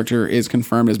Woodbine's character is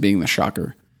confirmed as being the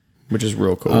Shocker. Which is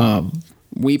real cool.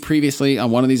 We previously,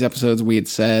 on one of these episodes, we had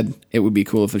said it would be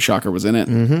cool if the Shocker was in it.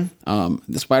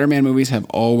 Mm-hmm. The Spider-Man movies have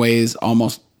always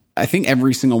I think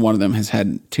every single one of them has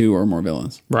had 2 or more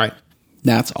villains. Right.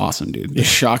 That's awesome, dude. The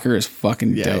Shocker is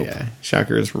fucking dope. Yeah.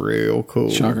 Shocker is real cool.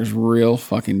 Shocker's real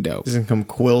fucking dope. He's going to come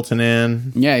quilting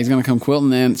in. Yeah, he's going to come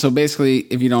quilting in. So basically,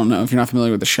 if you're not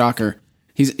familiar with the Shocker,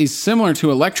 he's similar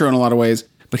to Electro in a lot of ways,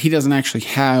 but he doesn't actually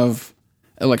have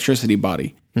electricity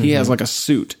body. Mm-hmm. He has like a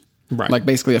suit. Right. Like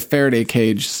basically a Faraday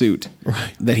cage suit.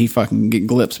 Right. That he fucking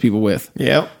glips people with.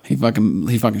 Yep. He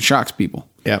fucking shocks people.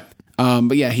 Yep.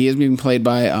 But yeah, he is being played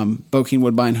by Bokeem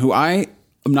Woodbine, who I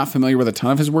am not familiar with a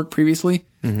ton of his work previously.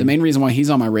 Mm-hmm. The main reason why he's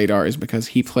on my radar is because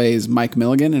he plays Mike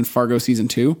Milligan in Fargo Season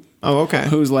 2. Oh, okay.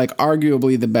 Who's like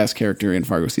arguably the best character in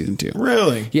Fargo Season 2.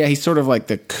 Really? Yeah, he's sort of like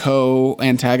the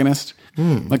co-antagonist.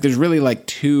 Like there's really like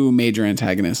 2 major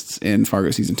antagonists in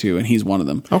Fargo Season 2, and he's one of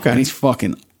them. Okay. And he's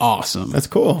fucking awesome. That's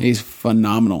cool. He's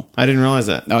phenomenal. I didn't realize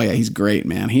that. Oh yeah, he's great,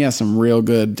 man. He has some real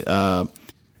good,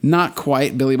 not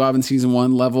quite Billy Bob in Season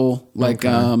 1 level, like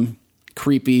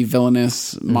creepy,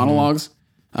 villainous monologues.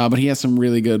 But he has some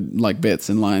really good like bits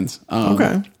and lines.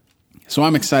 Okay. So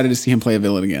I'm excited to see him play a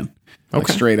villain again. Like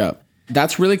straight up.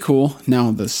 That's really cool.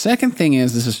 Now the second thing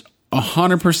is this is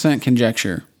 100%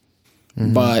 conjecture.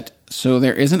 Mm-hmm. But so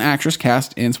there is an actress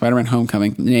cast in Spider-Man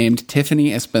Homecoming named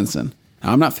Tiffany Espenson.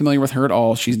 Now, I'm not familiar with her at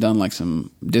all. She's done like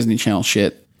some Disney Channel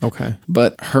shit. Okay.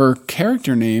 But her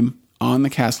character name on the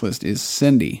cast list is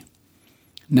Cindy.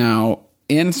 Now,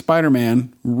 in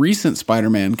Spider-Man, recent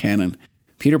Spider-Man canon,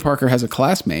 Peter Parker has a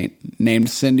classmate named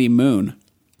Cindy Moon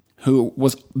who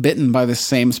was bitten by the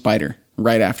same spider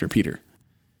right after Peter.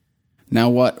 Now,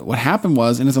 what happened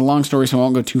was, and it's a long story, so I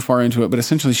won't go too far into it, but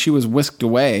essentially she was whisked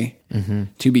away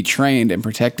to be trained and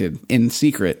protected in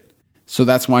secret. So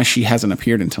that's why she hasn't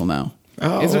appeared until now.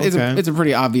 Oh, It's a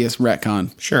pretty obvious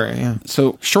retcon. Sure, yeah.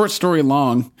 So short story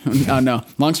long,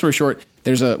 long story short,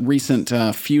 there's a recent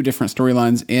few different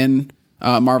storylines in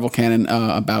Marvel canon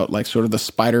about like sort of the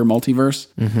Spider multiverse,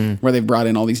 where they've brought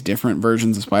in all these different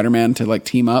versions of Spider-Man to like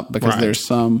team up because there's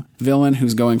some villain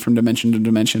who's going from dimension to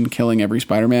dimension, killing every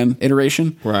Spider-Man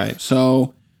iteration. Right.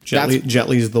 So Jet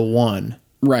Li's the one.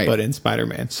 Right. But in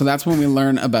Spider-Man. So that's when we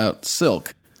learn about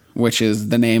Silk, which is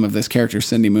the name of this character,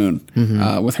 Cindy Moon,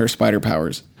 with her spider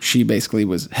powers. She basically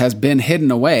has been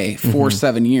hidden away for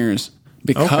 7 years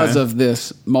because of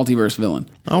this multiverse villain.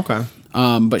 Okay.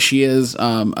 But she is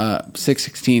a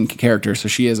 616 character, so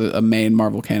she is a main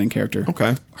Marvel canon character.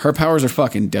 Okay. Her powers are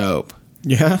fucking dope.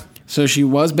 Yeah. So she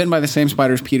was bitten by the same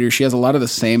spider as Peter. She has a lot of the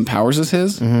same powers as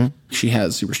his. She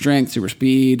has super strength, super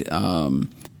speed,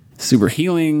 super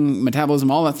healing, metabolism,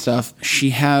 all that stuff. She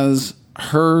has...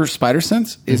 Her spider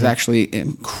sense is actually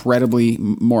incredibly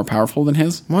more powerful than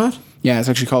his. What? Yeah, it's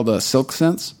actually called a silk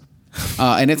sense.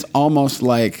 And it's almost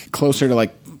like closer to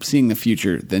like seeing the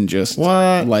future than just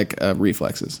like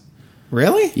reflexes.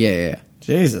 Really? Yeah.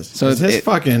 Jesus. So his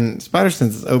fucking spider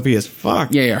sense is OP as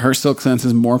fuck. Yeah. Her silk sense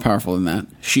is more powerful than that.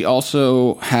 She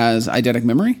also has eidetic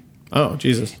memory. Oh,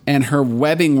 Jesus. And her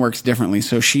webbing works differently.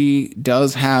 So she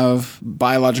does have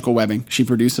biological webbing. She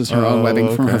produces her own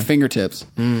webbing from her fingertips.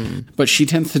 But she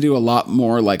tends to do a lot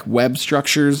more like web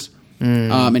structures.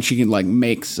 And she can like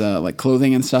makes like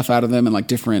clothing and stuff out of them and like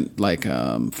different like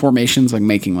formations, like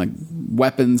making like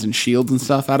weapons and shields and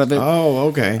stuff out of it. Oh,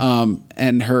 okay.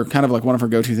 And her kind of like one of her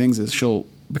go-to things is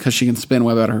because she can spin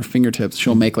web out of her fingertips,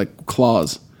 she'll make like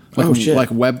claws. Like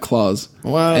web claws.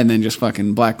 What? And then just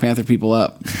fucking Black Panther people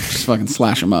up. Just fucking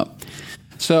slash them up.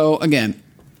 So, again,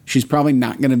 she's probably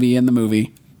not going to be in the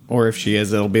movie. Or if she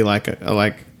is, it'll be like,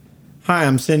 hi,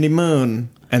 I'm Cindy Moon.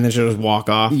 And then she'll just walk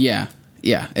off. Yeah.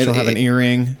 She'll have an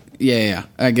earring. Yeah.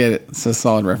 I get it. It's a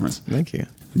solid reference. Thank you.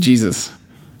 Jesus.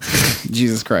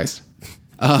 Jesus Christ.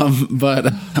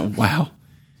 But wow.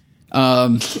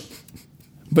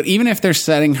 But even if they're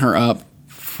setting her up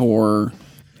for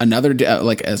another,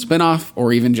 like a spinoff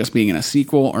or even just being in a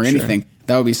sequel or anything,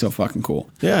 that would be so fucking cool.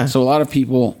 Yeah. So a lot of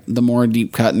people, the more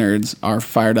deep cut nerds, are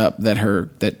fired up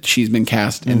that she's been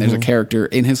cast and there's a character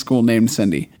in his school named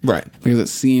Cindy. Right. Because it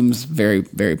seems very,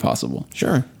 very possible.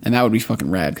 Sure. And that would be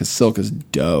fucking rad because Silk is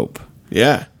dope.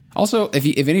 Yeah. Also, if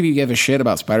any of you give a shit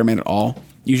about Spider-Man at all,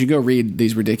 you should go read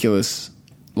these ridiculous,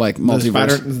 like,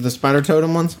 multiverse. The spider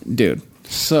totem ones? Dude,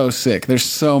 so sick. There's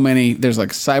so many. There's, like,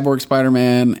 Cyborg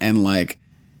Spider-Man and, like,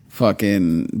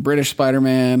 fucking British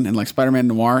Spider-Man and, like, Spider-Man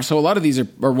Noir. So a lot of these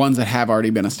are ones that have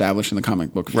already been established in the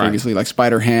comic book previously, like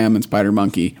Spider-Ham and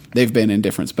Spider-Monkey. They've been in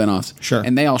different spin-offs. Sure.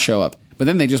 And they all show up. But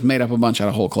then they just made up a bunch out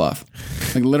of whole cloth.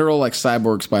 Like, literal, like,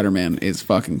 Cyborg Spider-Man is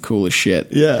fucking cool as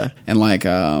shit. Yeah. And, like,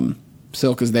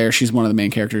 Silk is there. She's one of the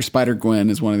main characters. Spider-Gwen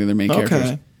is one of the other main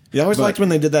characters. Yeah, I always liked when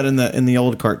they did that in the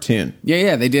old cartoon.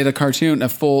 Yeah. They did a cartoon,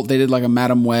 they did like a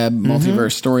Madam Web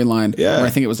multiverse storyline. Yeah. Where I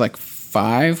think it was like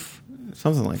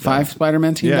Something like that. five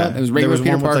Spider-Man teamed up. It was regular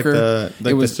Peter Peter Parker.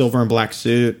 It was the silver and black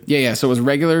suit. Yeah. So it was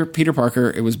regular Peter Parker.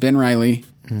 It was Ben Reilly,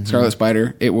 Scarlet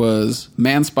Spider. It was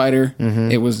Man Spider.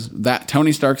 It was that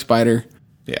Tony Stark Spider.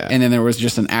 Yeah. And then there was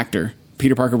just an actor.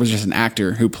 Peter Parker was just an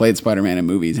actor who played Spider-Man in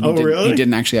movies. And really? He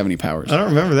didn't actually have any powers. I don't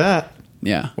remember that.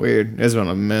 Yeah. Weird. It's been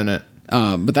a minute.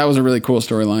 But that was a really cool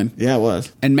storyline. Yeah, it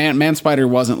was. And Man Spider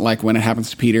wasn't like when it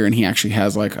happens to Peter and he actually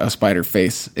has like a spider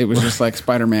face. It was just like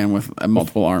Spider-Man with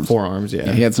multiple arms. 4 arms,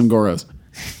 yeah. He had some Goros.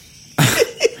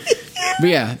 But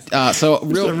yeah, so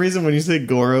For some reason when you say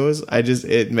Goros,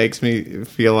 it makes me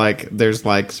feel like there's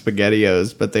like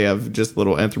SpaghettiOs, but they have just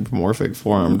little anthropomorphic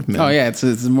 4-armed men. Oh yeah, it's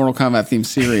a Mortal Kombat themed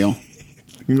cereal.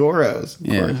 Goros.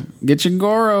 Yeah, get your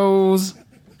Goros.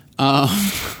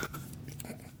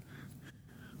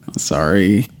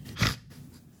 Sorry.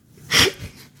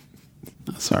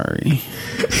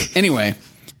 Anyway,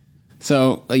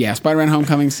 so yeah, Spider-Man: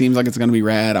 Homecoming seems like it's going to be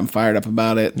rad. I'm fired up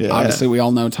about it. Yeah. Obviously, we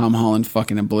all know Tom Holland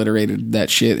fucking obliterated that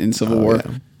shit in Civil War.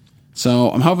 Yeah.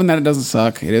 So I'm hoping that it doesn't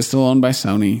suck. It is still owned by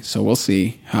Sony, so we'll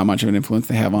see how much of an influence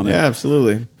they have on it. Yeah,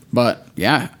 absolutely. But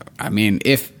yeah, I mean,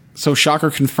 Shocker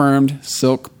confirmed,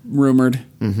 Silk rumored,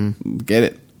 get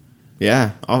it.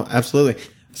 Yeah, absolutely.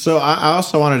 So I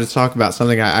also wanted to talk about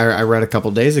something I read a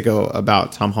couple days ago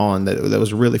about Tom Holland that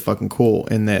was really fucking cool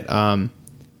in that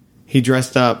he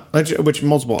dressed up, which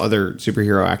multiple other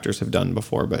superhero actors have done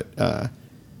before, but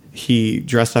he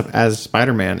dressed up as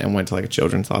Spider-Man and went to like a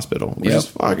children's hospital, which is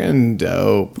fucking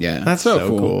dope. Yeah, that's so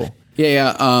cool.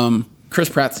 Yeah. Chris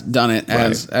Pratt's done it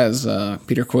as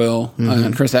Peter Quill,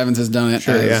 and Chris Evans has done it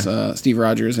as Steve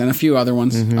Rogers, and a few other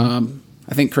ones.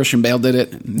 I think Christian Bale did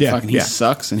it. He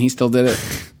sucks, and he still did it.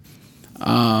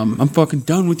 I'm fucking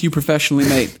done with you professionally,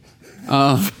 mate.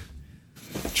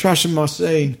 Trash in my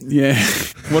scene. Yeah.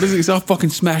 What is it? I'll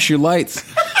fucking smash your lights.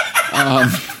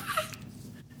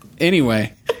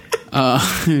 Anyway,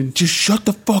 just shut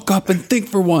the fuck up and think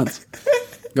for once.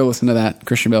 Go listen to that.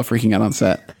 Christian Bale freaking out on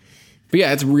set. But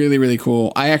yeah, it's really, really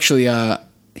cool. I actually,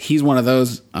 he's one of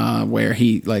those where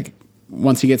he, like,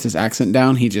 once he gets his accent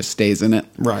down, he just stays in it.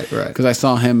 Right. Because I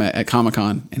saw him at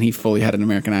Comic-Con, and he fully had an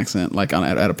American accent, like,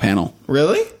 at a panel.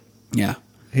 Really? Yeah.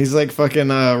 He's like fucking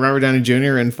Robert Downey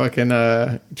Jr. in fucking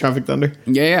Tropic Thunder?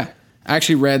 Yeah. I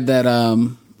actually read that,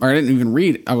 or I didn't even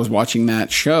read, I was watching that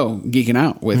show, Geeking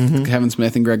Out, with Kevin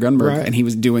Smith and Greg Grunberg, and he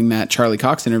was doing that Charlie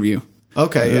Cox interview.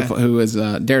 Okay, who is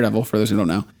Daredevil, for those who don't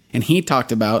know. And he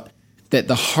talked about that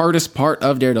the hardest part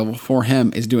of Daredevil for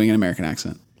him is doing an American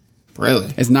accent.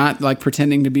 Really? It's not like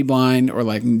pretending to be blind or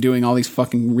like doing all these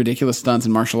fucking ridiculous stunts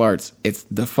in martial arts. It's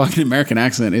the fucking American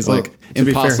accent is like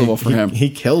impossible for him. He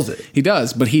kills it. He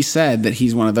does, but he said that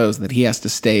he's one of those that he has to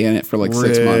stay in it for like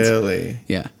 6 months. Really?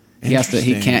 Yeah. He has to.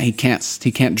 He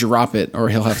can't drop it, or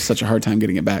he'll have such a hard time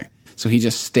getting it back. So he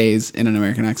just stays in an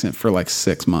American accent for like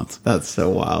 6 months. That's so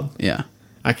wild. Yeah.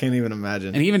 I can't even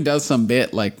imagine. And he even does some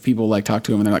bit like people like talk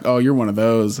to him and they're like, "Oh, you're one of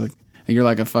those. Like, you're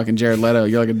like a fucking Jared Leto.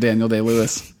 You're like a Daniel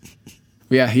Day-Lewis."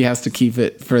 Yeah, he has to keep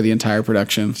it for the entire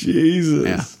production. Jesus.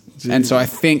 Yeah. Jesus. And so I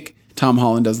think Tom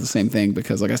Holland does the same thing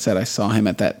because, like I said, I saw him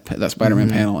at that Spider-Man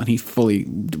panel, and he fully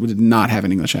did not have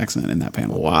an English accent in that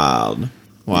panel. Wild.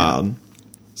 Yeah.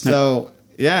 So,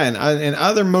 yeah, and in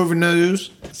other movie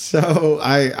news, so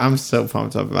I'm so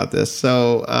pumped up about this.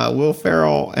 So, Will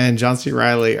Ferrell and John C.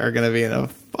 Reilly are going to be in a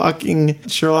fucking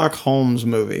Sherlock Holmes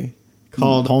movie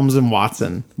called Holmes and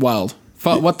Watson. Wild.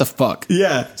 What the fuck?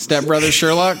 Yeah. Step Brothers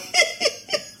Sherlock?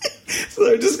 So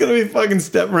they're just going to be fucking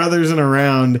stepbrothers and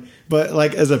around, but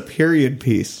like as a period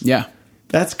piece. Yeah.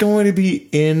 That's going to be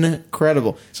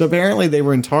incredible. So apparently they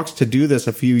were in talks to do this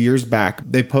a few years back.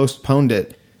 They postponed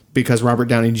it because Robert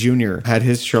Downey Jr. had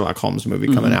his Sherlock Holmes movie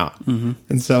coming out.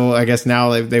 And so I guess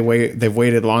now they've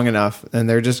waited long enough, and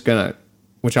they're just going to,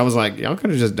 which I was like, y'all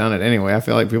could have just done it anyway. I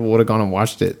feel like people would have gone and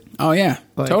watched it. Oh, yeah.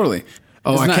 Totally.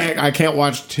 Oh, I can't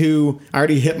watch 2. I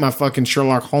already hit my fucking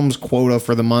Sherlock Holmes quota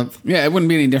for the month. Yeah, it wouldn't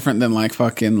be any different than like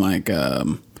fucking like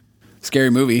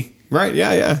Scary Movie. Right,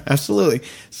 yeah, absolutely.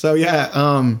 So yeah,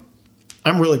 I'm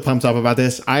really pumped up about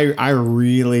this. I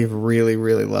really, really,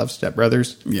 really love Step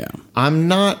Brothers. Yeah.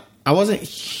 I wasn't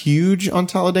huge on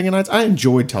Talladega Nights. I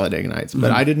enjoyed Talladega Nights,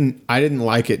 but I didn't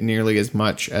like it nearly as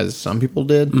much as some people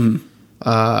did.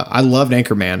 I loved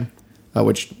Anchorman,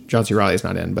 which John C. Reilly is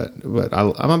not in, but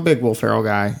I'm a big Will Ferrell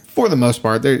guy for the most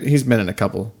part. He's been in a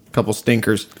couple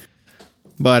stinkers,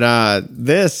 but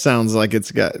this sounds like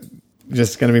it's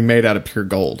just going to be made out of pure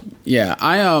gold. Yeah,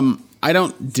 I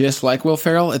don't dislike Will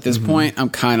Ferrell at this point. I'm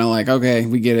kind of like, okay,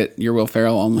 we get it. You're Will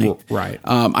Ferrell only. Right.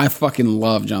 I fucking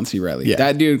love John C. Reilly. Yeah.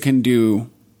 That dude can do...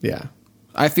 Yeah.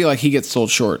 I feel like he gets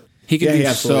sold short. He can do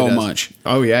so much.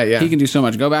 Oh, yeah. He can do so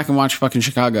much. Go back and watch fucking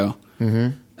Chicago.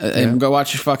 And go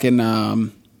watch fucking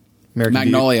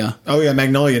Magnolia. Beauty. Oh, yeah,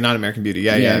 Magnolia, not American Beauty.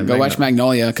 Yeah. Go watch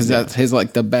Magnolia, because that's his,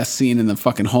 like, the best scene in the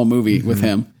fucking whole movie with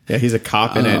him. Yeah, he's a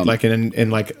cop in it, like in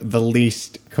like the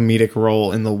least comedic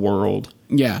role in the world.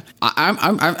 Yeah,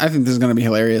 I think this is going to be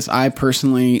hilarious. I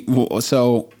personally,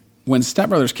 so when Step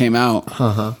Brothers came out,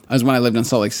 that was when I lived in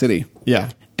Salt Lake City.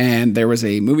 Yeah, and there was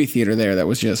a movie theater there that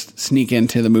was just sneak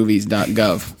into the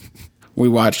movies.gov. We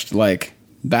watched like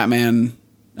Batman,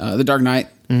 The Dark Knight.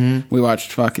 We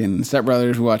watched fucking Step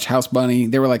Brothers. We watched House Bunny.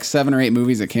 There were like 7 or 8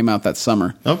 movies that came out that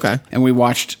summer. Okay, and we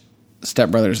watched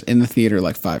Step Brothers in the theater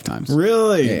like 5 times.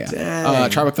 Really? Yeah.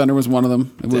 Tropic Thunder was one of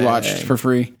them. We watched for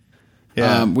free.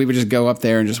 Yeah. We would just go up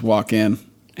there and just walk in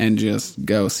and just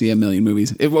go see a million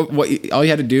movies. All you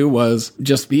had to do was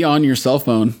just be on your cell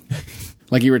phone,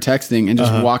 like you were texting, and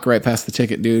just walk right past the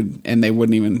ticket dude, and they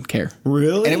wouldn't even care.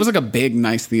 Really? And it was like a big,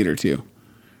 nice theater too.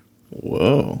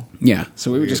 Whoa. Yeah.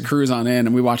 So we would just cruise on in,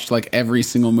 and we watched like every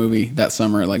single movie that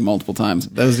summer, like multiple times.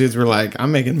 Those dudes were like,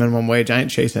 I'm making minimum wage. I ain't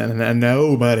chasing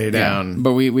nobody down. Yeah.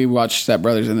 But we watched Step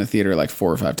Brothers in the theater like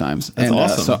 4 or 5 times. That's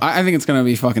awesome. So I think it's going to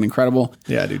be fucking incredible.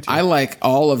 Yeah, I do too. I like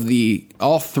all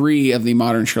 3 of the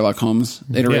modern Sherlock Holmes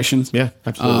iterations. Yeah,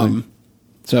 absolutely.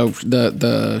 So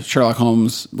the Sherlock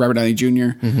Holmes, Robert Downey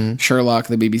Jr., Sherlock,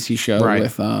 the BBC show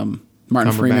with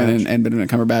Martin Freeman and Benedict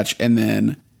Cumberbatch, and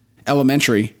then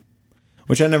Elementary,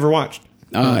 which I never watched.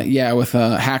 Yeah, with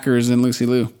hackers and Lucy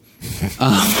Liu.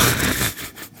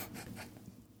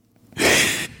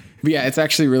 But yeah, it's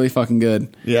actually really fucking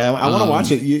good. Yeah, I want to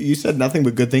watch it. You said nothing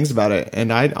but good things about it,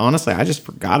 and I just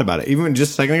forgot about it. Even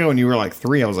just a second ago when you were like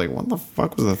 3, I was like, what the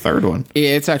fuck was the third one? Yeah,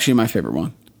 it's actually my favorite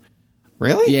one.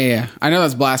 Really? Yeah. I know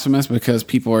that's blasphemous because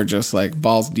people are just like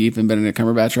balls deep in Benedict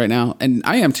Cumberbatch right now, and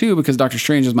I am too because Doctor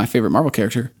Strange is my favorite Marvel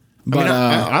character. But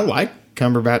I like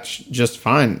Cumberbatch just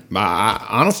fine.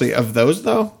 Honestly, of those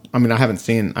though, I mean, I haven't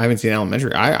seen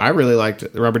Elementary. I really liked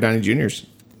Robert Downey Jr.'s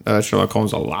Sherlock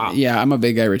Holmes a lot. Yeah, I'm a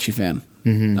big Guy Ritchie fan.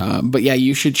 But yeah,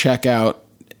 you should check out.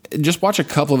 Just watch a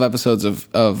couple of episodes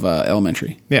of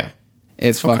Elementary. Yeah,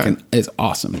 it's it's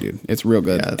awesome, dude. It's real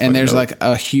good. Yeah, and there's like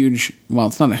a huge. Well,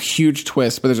 it's not a huge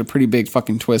twist, but there's a pretty big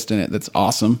fucking twist in it that's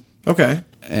awesome. Okay,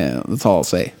 that's all I'll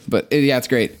say. But yeah, it's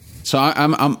great. So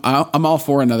I'm all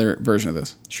for another version of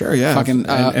this. Sure, yeah. Fucking,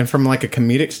 and from like a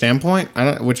comedic standpoint,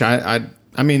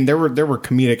 I mean, there were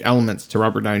comedic elements to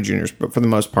Robert Downey Jr.'s, but for the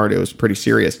most part, it was pretty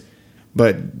serious.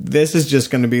 But this is just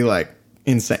going to be like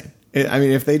insane. I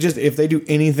mean, if they do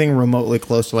anything remotely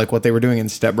close to like what they were doing in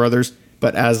Step Brothers,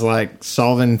 but as like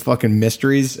solving fucking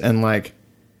mysteries and like,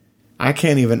 I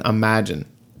can't even imagine.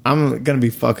 I'm going to be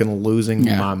fucking losing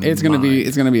my mind. It's going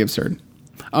to be absurd.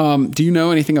 Do you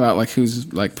know anything about like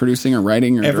who's like producing or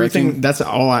writing or everything? Directing? That's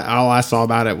all I saw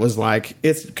about it was like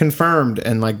it's confirmed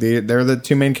and like they're the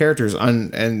 2 main characters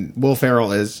and Will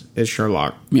Ferrell is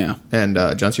Sherlock. Yeah, and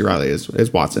John C. Reilly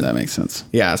is Watson. That makes sense.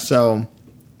 Yeah, so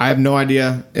I have no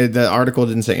idea. The article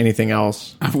didn't say anything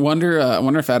else. I wonder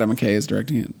if Adam McKay is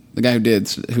directing it. The guy who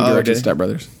directed Step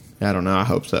Brothers. I don't know. I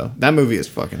hope so. That movie is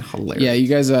fucking hilarious. Yeah, you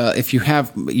guys, if you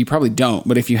have, you probably don't,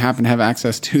 but if you happen to have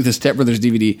access to the Step Brothers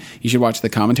DVD, you should watch the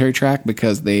commentary track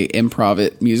because they improv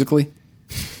it musically.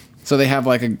 So they have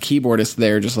like a keyboardist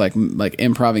there just like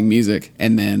improving music,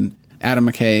 and then Adam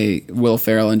McKay, Will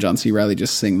Ferrell, and John C. Reilly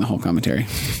just sing the whole commentary.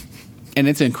 And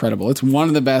it's incredible. It's one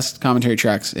of the best commentary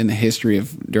tracks in the history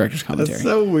of director's commentary. That's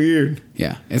so weird.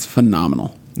 Yeah, it's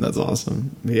phenomenal. That's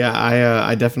awesome. Yeah,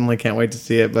 I definitely can't wait to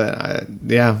see it. But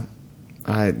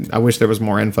I wish there was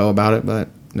more info about it. But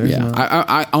Yeah,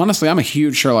 I honestly, I'm a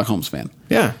huge Sherlock Holmes fan.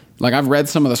 Yeah. Like, I've read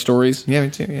some of the stories. Yeah,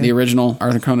 me too. Yeah. The original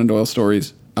Arthur Conan Doyle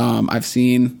stories. I've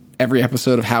seen every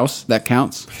episode of House. That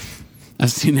counts.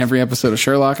 I've seen every episode of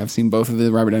Sherlock. I've seen both of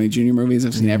the Robert Downey Jr. movies.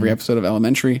 I've seen every episode of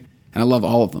Elementary, and I love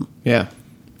all of them. Yeah.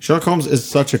 Sherlock Holmes is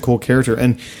such a cool character,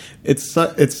 and it's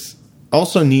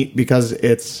also neat because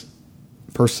it's,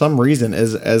 for some reason,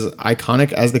 as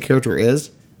iconic as the character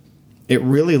is, it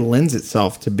really lends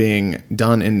itself to being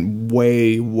done in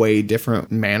way, way different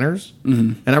manners.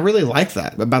 Mm-hmm. And I really like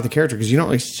that about the character, because you don't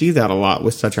really see that a lot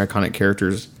with such iconic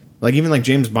characters. Like, even like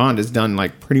James Bond is done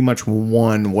like pretty much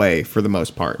one way for the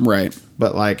most part. Right.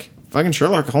 But like fucking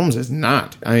Sherlock Holmes is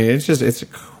not. I mean, it's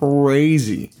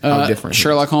crazy how different.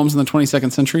 Sherlock Holmes in the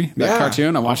 22nd Century, that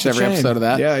cartoon. I watched every episode of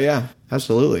that. Yeah,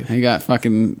 absolutely. He got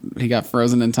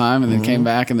frozen in time and then came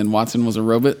back, and then Watson was a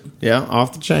robot. Yeah,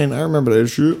 off the chain. I remember that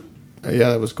shit.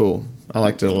 Yeah, that was cool. I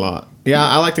liked it a lot. Yeah,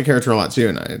 I like the character a lot too.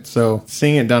 And so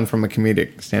seeing it done from a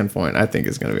comedic standpoint, I think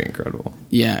is going to be incredible.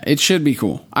 Yeah, it should be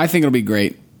cool. I think it'll be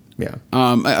great. Yeah.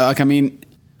 I mean,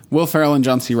 Will Ferrell and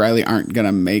John C. Reilly aren't going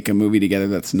to make a movie together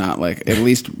that's not like at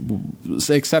least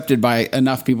accepted by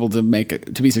enough people to make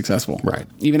it to be successful. Right.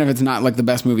 Even if it's not like the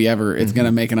best movie ever, it's going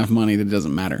to make enough money that it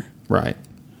doesn't matter. Right.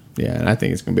 Yeah, and I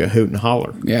think it's going to be a hoot and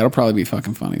holler. Yeah, it'll probably be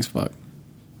fucking funny as fuck.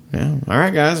 Yeah. All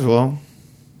right, guys. Well,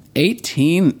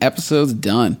 18 episodes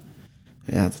done.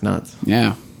 Yeah, it's nuts.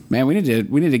 Yeah, man, we need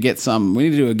to get some. We need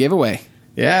to do a giveaway.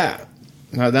 Yeah,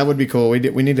 no, that would be cool. We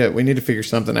need to figure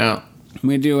something out.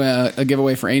 We do a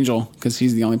giveaway for Angel, because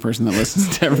he's the only person that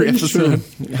listens to every episode.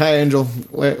 Hi, Angel.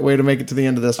 Way to make it to the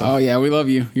end of this one. Oh yeah, we love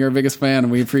you. You're our biggest fan,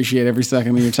 and we appreciate every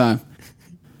second of your time.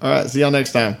 All right, see y'all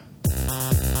next time.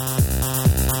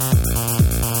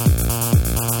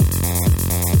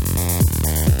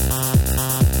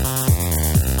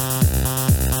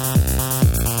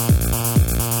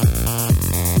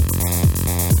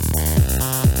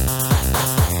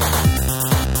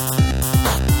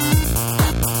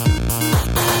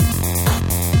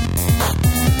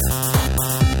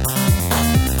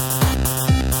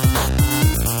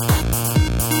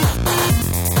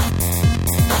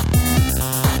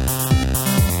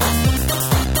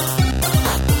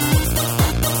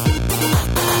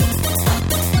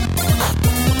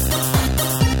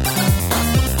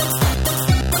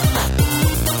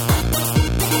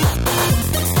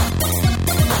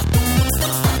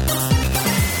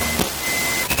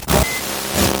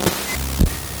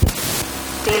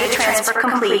 Data transfer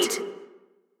complete.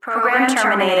 Program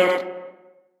terminated.